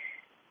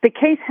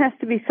case has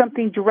to be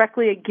something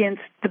directly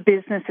against the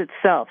business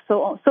itself.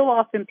 So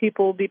often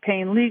people will be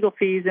paying legal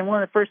fees, and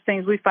one of the first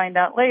things we find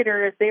out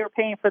later is they were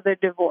paying for their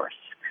divorce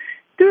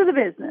through the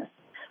business.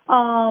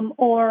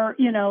 Or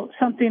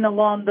something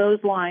along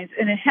those lines.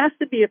 And it has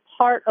to be a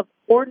part of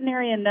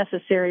ordinary and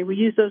necessary. We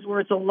use those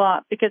words a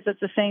lot because it's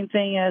the same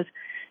thing as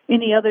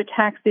any other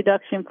tax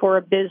deduction for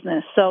a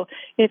business. So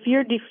if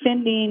you're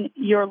defending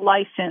your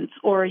license,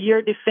 or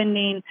you're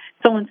defending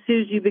someone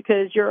sues you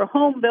because you're a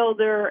home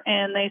builder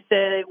and they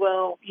say,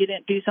 well, you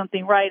didn't do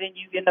something right and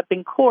you end up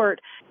in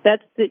court,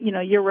 that's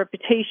your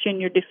reputation,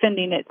 you're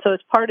defending it. So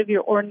it's part of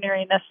your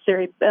ordinary and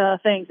necessary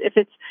things. If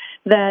it's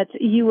that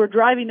you were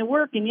driving to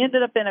work and you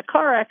ended up in a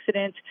car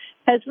accident,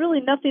 has really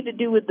nothing to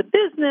do with the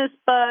business,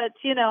 but,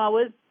 I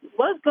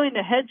was going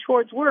to head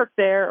towards work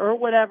there or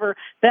whatever,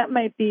 that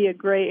might be a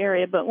gray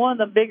area. But one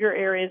of the bigger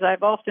areas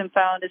I've often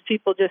found is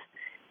people just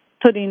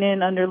putting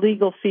in under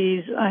legal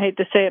fees, I hate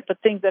to say it, but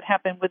things that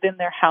happen within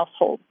their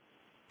household.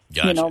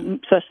 Gotcha.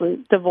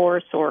 Especially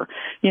divorce or,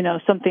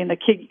 something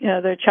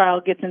their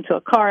child gets into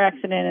a car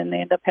accident and they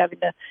end up having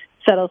to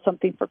settle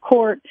something for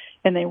court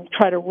and they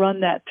try to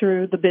run that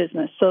through the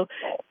business. So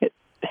it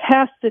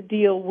has to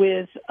deal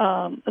with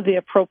the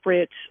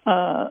appropriate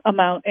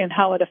amount and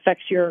how it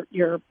affects your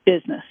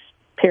business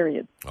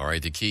period. All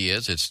right, the key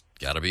is it's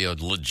got to be a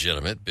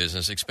legitimate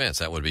business expense.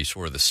 That would be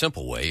sort of the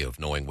simple way of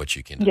knowing what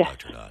you can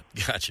deduct or not.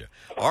 Gotcha.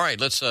 All right,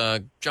 let's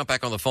jump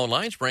back on the phone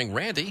lines. Bring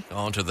Randy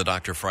on to the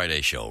Dr.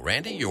 Friday Show.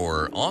 Randy,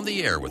 you're on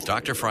the air with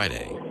Dr.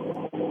 Friday.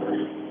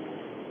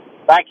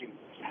 Thank you.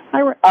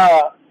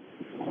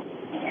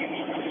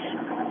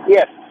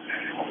 Yes,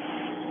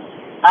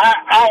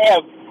 I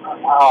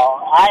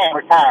am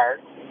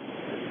retired.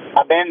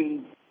 I've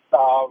been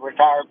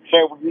retired for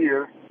several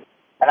years,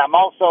 and I'm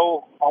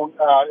also on.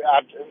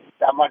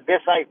 I'm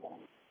disabled,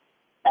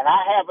 and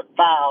I haven't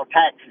filed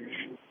taxes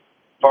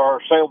for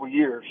several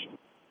years,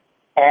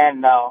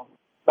 and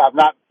I've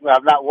not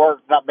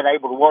been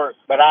able to work.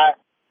 But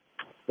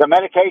the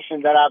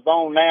medication that I've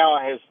on now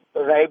has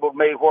enabled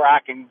me where I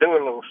can do a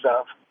little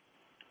stuff.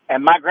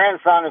 And my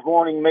grandson is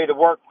wanting me to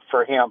work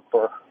for him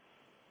for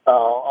a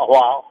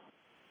while.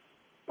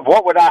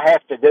 What would I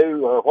have to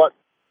do, or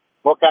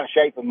what kind of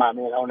shape am I in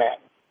on that?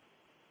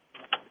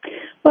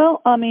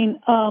 Well, I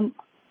mean,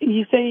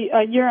 you say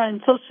you're on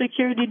Social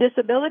Security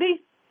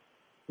disability?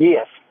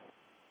 Yes.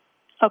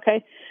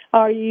 Okay.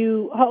 How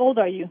old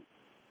are you?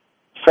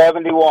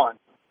 71.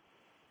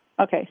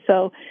 Okay,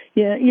 so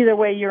yeah, either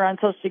way, you're on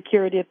Social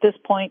Security at this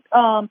point.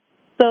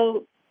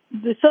 So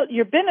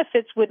your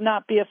benefits would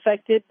not be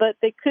affected, but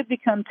they could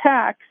become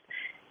taxed.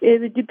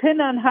 It would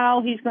depend on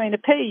how he's going to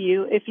pay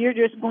you. If you're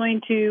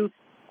going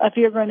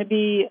to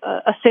be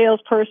a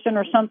salesperson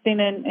or something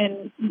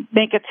and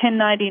make a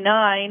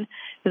 1099,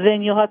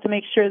 then you'll have to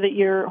make sure that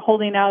you're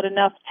holding out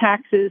enough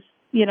taxes,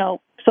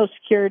 Social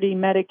Security,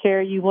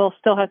 Medicare. You will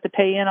still have to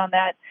pay in on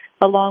that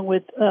along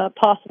with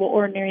possible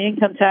ordinary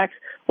income tax,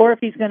 or if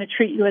he's going to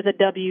treat you as a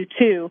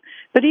W-2.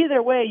 But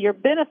either way, your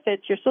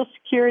benefits, your Social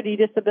Security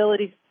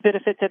disability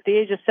benefits at the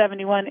age of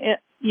 71,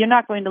 you're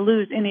not going to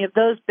lose any of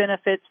those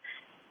benefits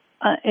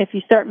if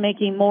you start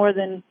making more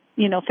than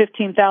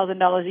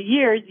 $15,000 a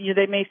year.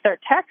 They may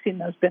start taxing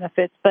those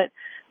benefits, but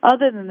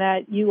other than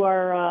that, you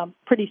are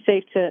pretty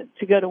safe to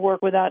go to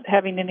work without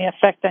having any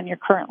effect on your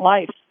current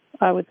life,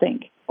 I would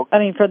think. I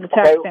mean, from the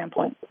tax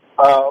standpoint.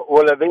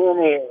 Will there be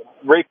any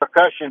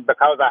repercussion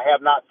because I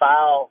have not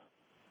filed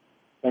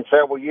in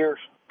several years?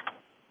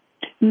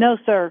 No,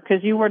 sir,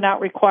 because you were not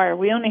required.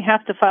 We only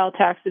have to file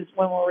taxes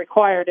when we're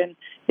required, and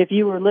if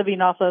you were living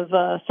off of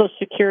Social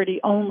Security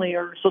only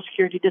or Social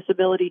Security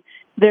disability,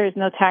 there is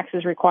no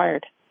taxes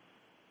required.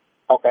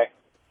 Okay.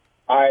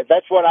 All right,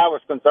 that's what I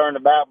was concerned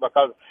about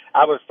because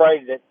I was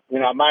afraid that,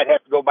 I might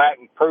have to go back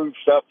and prove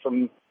stuff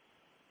from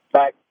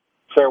back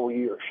several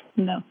years.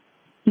 No,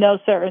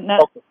 sir.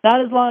 Not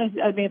as long as,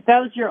 if that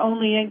was your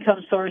only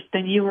income source,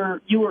 then you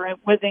were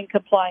within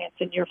compliance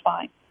and you're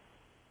fine.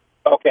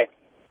 Okay.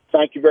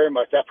 Thank you very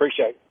much. I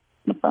appreciate it.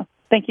 No problem.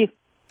 Thank you.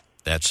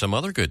 That's some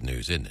other good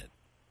news, isn't it?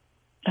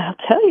 I'll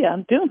tell you,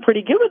 I'm doing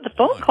pretty good with the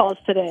phone calls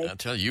today. I'll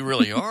tell you, you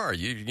really are.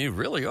 You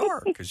really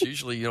are, because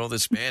usually,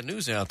 there's bad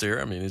news out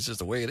there. I mean, it's just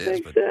the way it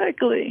is.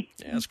 Exactly.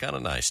 But, yeah, it's kind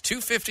of nice.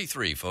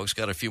 2:53, folks.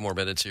 Got a few more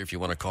minutes here if you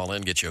want to call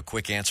in, get you a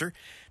quick answer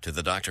to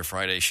the Dr.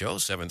 Friday Show,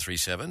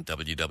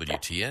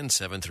 737-WWTN,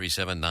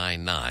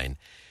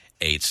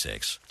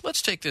 737-9986.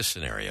 Let's take this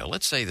scenario.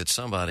 Let's say that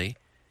somebody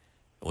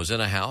was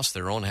in a house,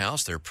 their own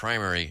house, their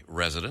primary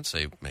residence.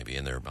 They may be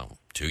in there about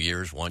 2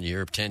 years, 1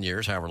 year, 10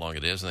 years, however long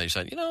it is, and they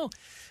decide,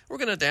 we're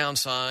going to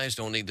downsize,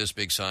 don't need this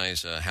big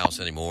size house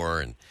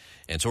anymore, and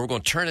so we're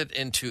going to turn it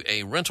into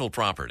a rental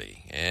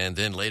property, and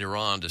then later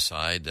on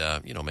decide,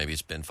 maybe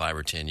it's been 5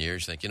 or 10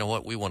 years, think,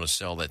 we want to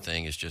sell that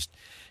thing. It's just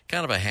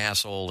kind of a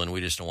hassle, and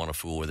we just don't want to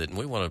fool with it, and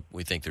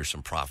we think there's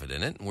some profit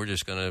in it, and we're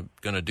just going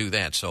to do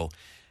that. So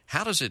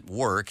how does it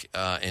work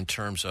in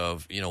terms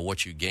of,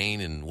 what you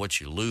gain and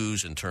what you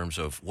lose in terms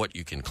of what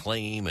you can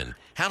claim, and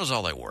how does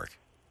all that work?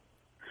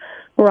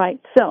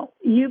 Right. So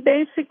you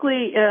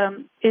basically,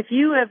 if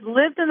you have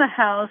lived in the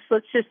house,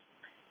 let's just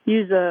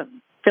use a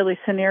Philly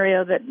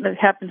scenario that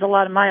happens a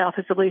lot in my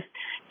office at least.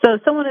 So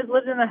someone has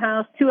lived in the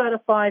house 2 out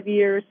of 5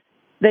 years.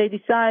 They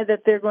decide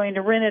that they're going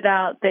to rent it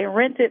out. They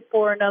rent it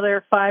for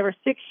another 5 or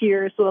 6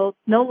 years. Well,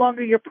 no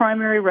longer your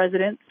primary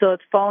residence, so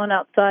it's fallen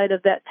outside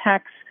of that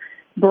tax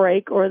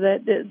break or the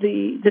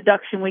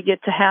deduction we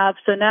get to have.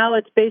 So now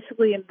it's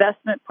basically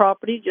investment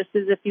property, just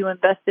as if you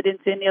invested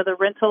into any other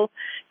rental.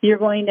 You're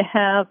going to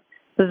have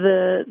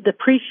the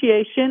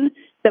depreciation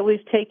that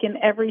we've taken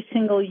every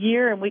single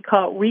year, and we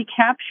call it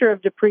recapture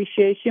of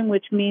depreciation,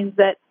 which means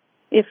that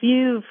if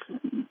you've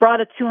brought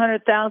a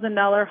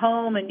 $200,000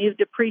 home and you've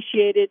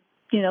depreciated,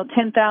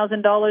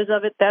 $10,000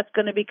 of it, that's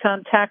going to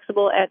become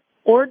taxable at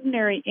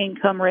ordinary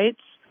income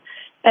rates,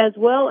 as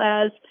well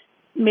as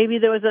maybe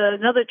there was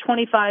another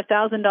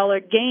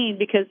 $25,000 gain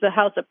because the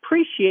house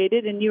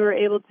appreciated and you were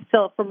able to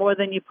sell it for more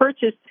than you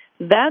purchased.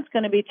 That's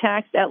going to be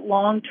taxed at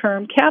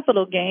long-term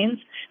capital gains,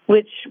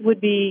 which would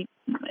be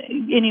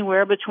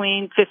anywhere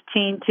between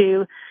 15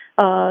 to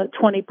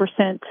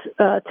 20%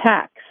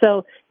 tax.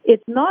 So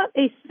it's not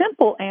a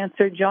simple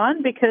answer,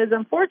 John, because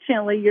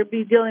unfortunately you'll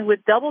be dealing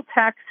with double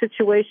tax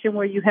situation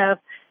where you have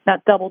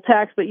not double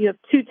tax, but you have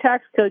 2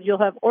 tax codes. You'll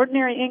have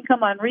ordinary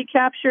income on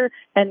recapture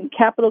and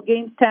capital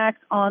gains tax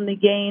on the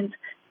gains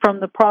from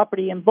the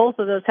property, and both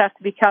of those have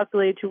to be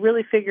calculated to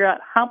really figure out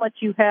how much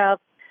you have,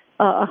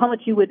 how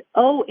much you would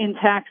owe in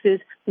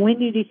taxes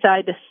when you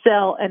decide to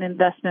sell an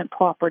investment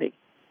property.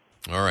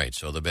 All right.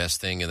 So the best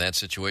thing in that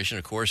situation,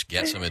 of course,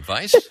 get some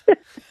advice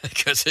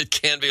because it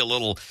can be a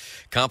little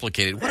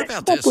complicated. What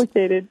about this?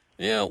 Complicated.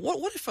 Yeah.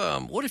 What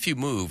if you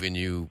move and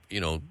the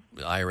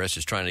IRS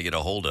is trying to get a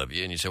hold of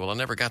you and you say, well, I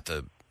never got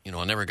the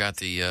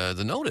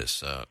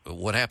notice.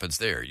 What happens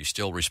there? You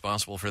still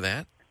responsible for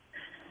that?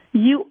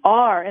 You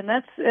are, and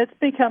it's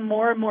become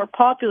more and more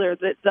popular.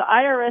 The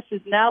IRS has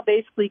now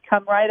basically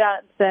come right out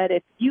and said,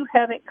 if you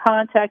haven't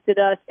contacted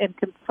us and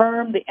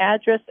confirmed the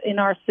address in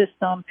our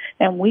system,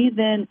 and we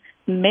then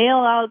mail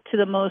out to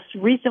the most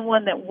recent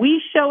one that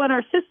we show in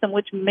our system,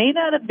 which may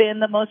not have been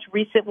the most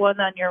recent one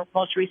on your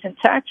most recent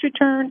tax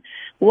return,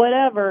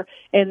 whatever,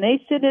 and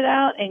they send it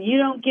out and you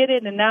don't get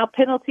it, and now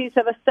penalties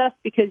have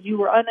assessed because you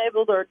were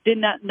unable or did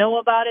not know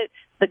about it,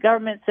 the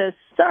government says,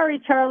 sorry,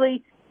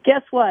 Charlie,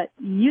 guess what?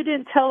 You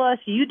didn't tell us.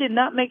 You did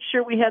not make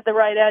sure we had the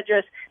right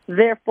address.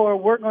 Therefore,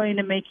 we're going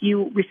to make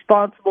you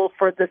responsible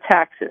for the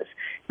taxes.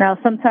 Now,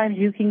 sometimes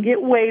you can get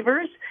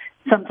waivers.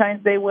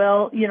 Sometimes they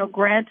will,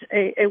 grant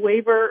a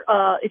waiver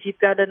if you've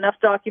got enough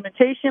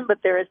documentation.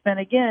 But there has been,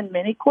 again,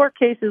 many court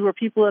cases where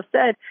people have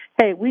said,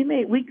 hey,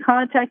 we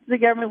contacted the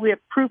government. We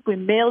have proof. We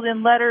mailed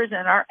in letters,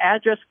 and our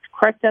address was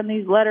correct on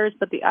these letters,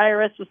 but the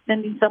IRS was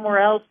sending somewhere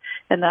else.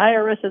 And the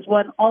IRS has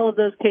won all of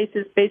those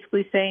cases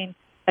basically saying,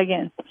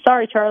 again,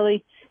 sorry,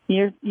 Charlie,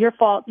 your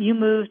fault. You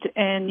moved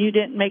and you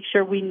didn't make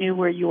sure we knew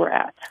where you were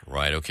at.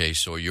 Right. Okay.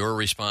 So your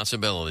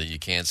responsibility. You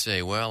can't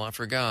say, well, I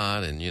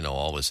forgot, and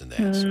all this and that.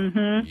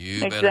 Mm-hmm. So you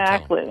better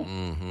exactly. Tell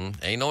them.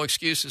 Ain't no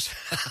excuses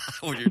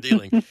when you're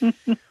dealing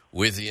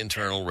with the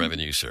Internal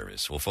Revenue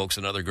Service. Well, folks,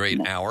 another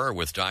great hour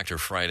with Dr.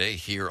 Friday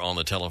here on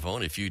the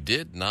telephone. If you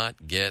did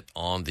not get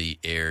on the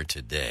air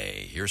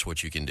today, here's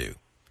what you can do.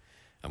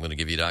 I'm going to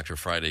give you Dr.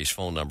 Friday's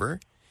phone number.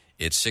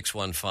 It's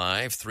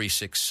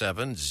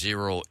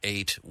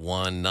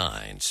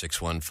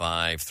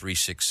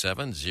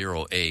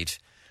 615-367-0819,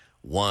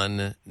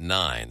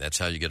 615-367-0819. That's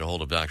how you get a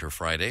hold of Dr.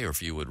 Friday, or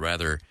if you would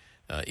rather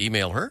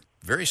email her,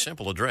 very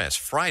simple address,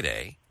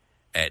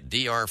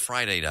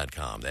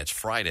 friday@drfriday.com. That's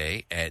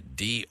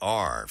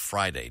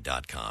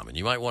friday@drfriday.com. And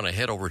you might want to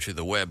head over to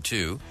the web,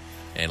 too,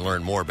 and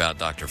learn more about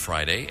Dr.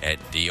 Friday at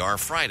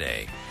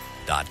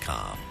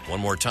drfriday.com. One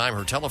more time,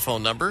 her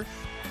telephone number,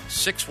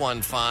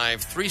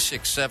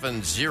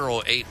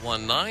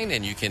 615-367-0819,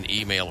 and you can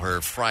email her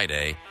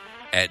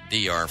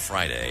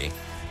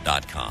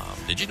friday@drfriday.com.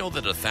 Did you know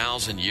that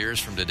 1,000 years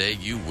from today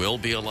you will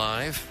be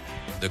alive?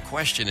 The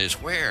question is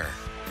where?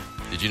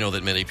 Did you know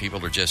that many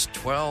people are just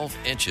 12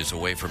 inches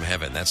away from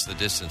heaven? That's the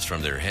distance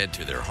from their head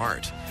to their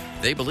heart.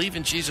 They believe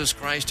in Jesus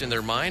Christ in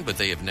their mind, but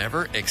they have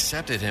never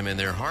accepted him in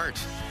their heart.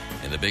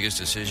 And the biggest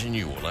decision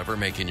you will ever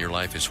make in your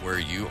life is where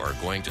you are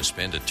going to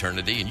spend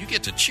eternity, and you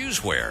get to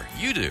choose where.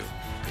 You do.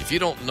 If you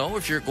don't know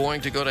if you're going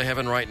to go to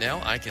heaven right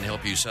now, I can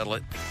help you settle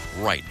it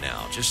right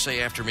now. Just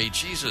say after me,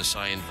 Jesus,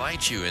 I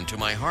invite you into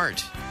my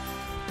heart.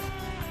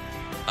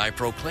 I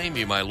proclaim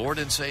you my Lord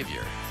and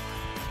Savior.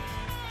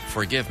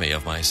 Forgive me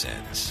of my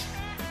sins.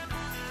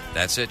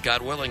 That's it,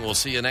 God willing. We'll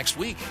see you next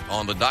week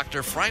on the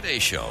Dr. Friday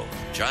Show.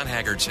 John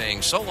Haggard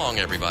saying so long,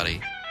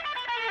 everybody.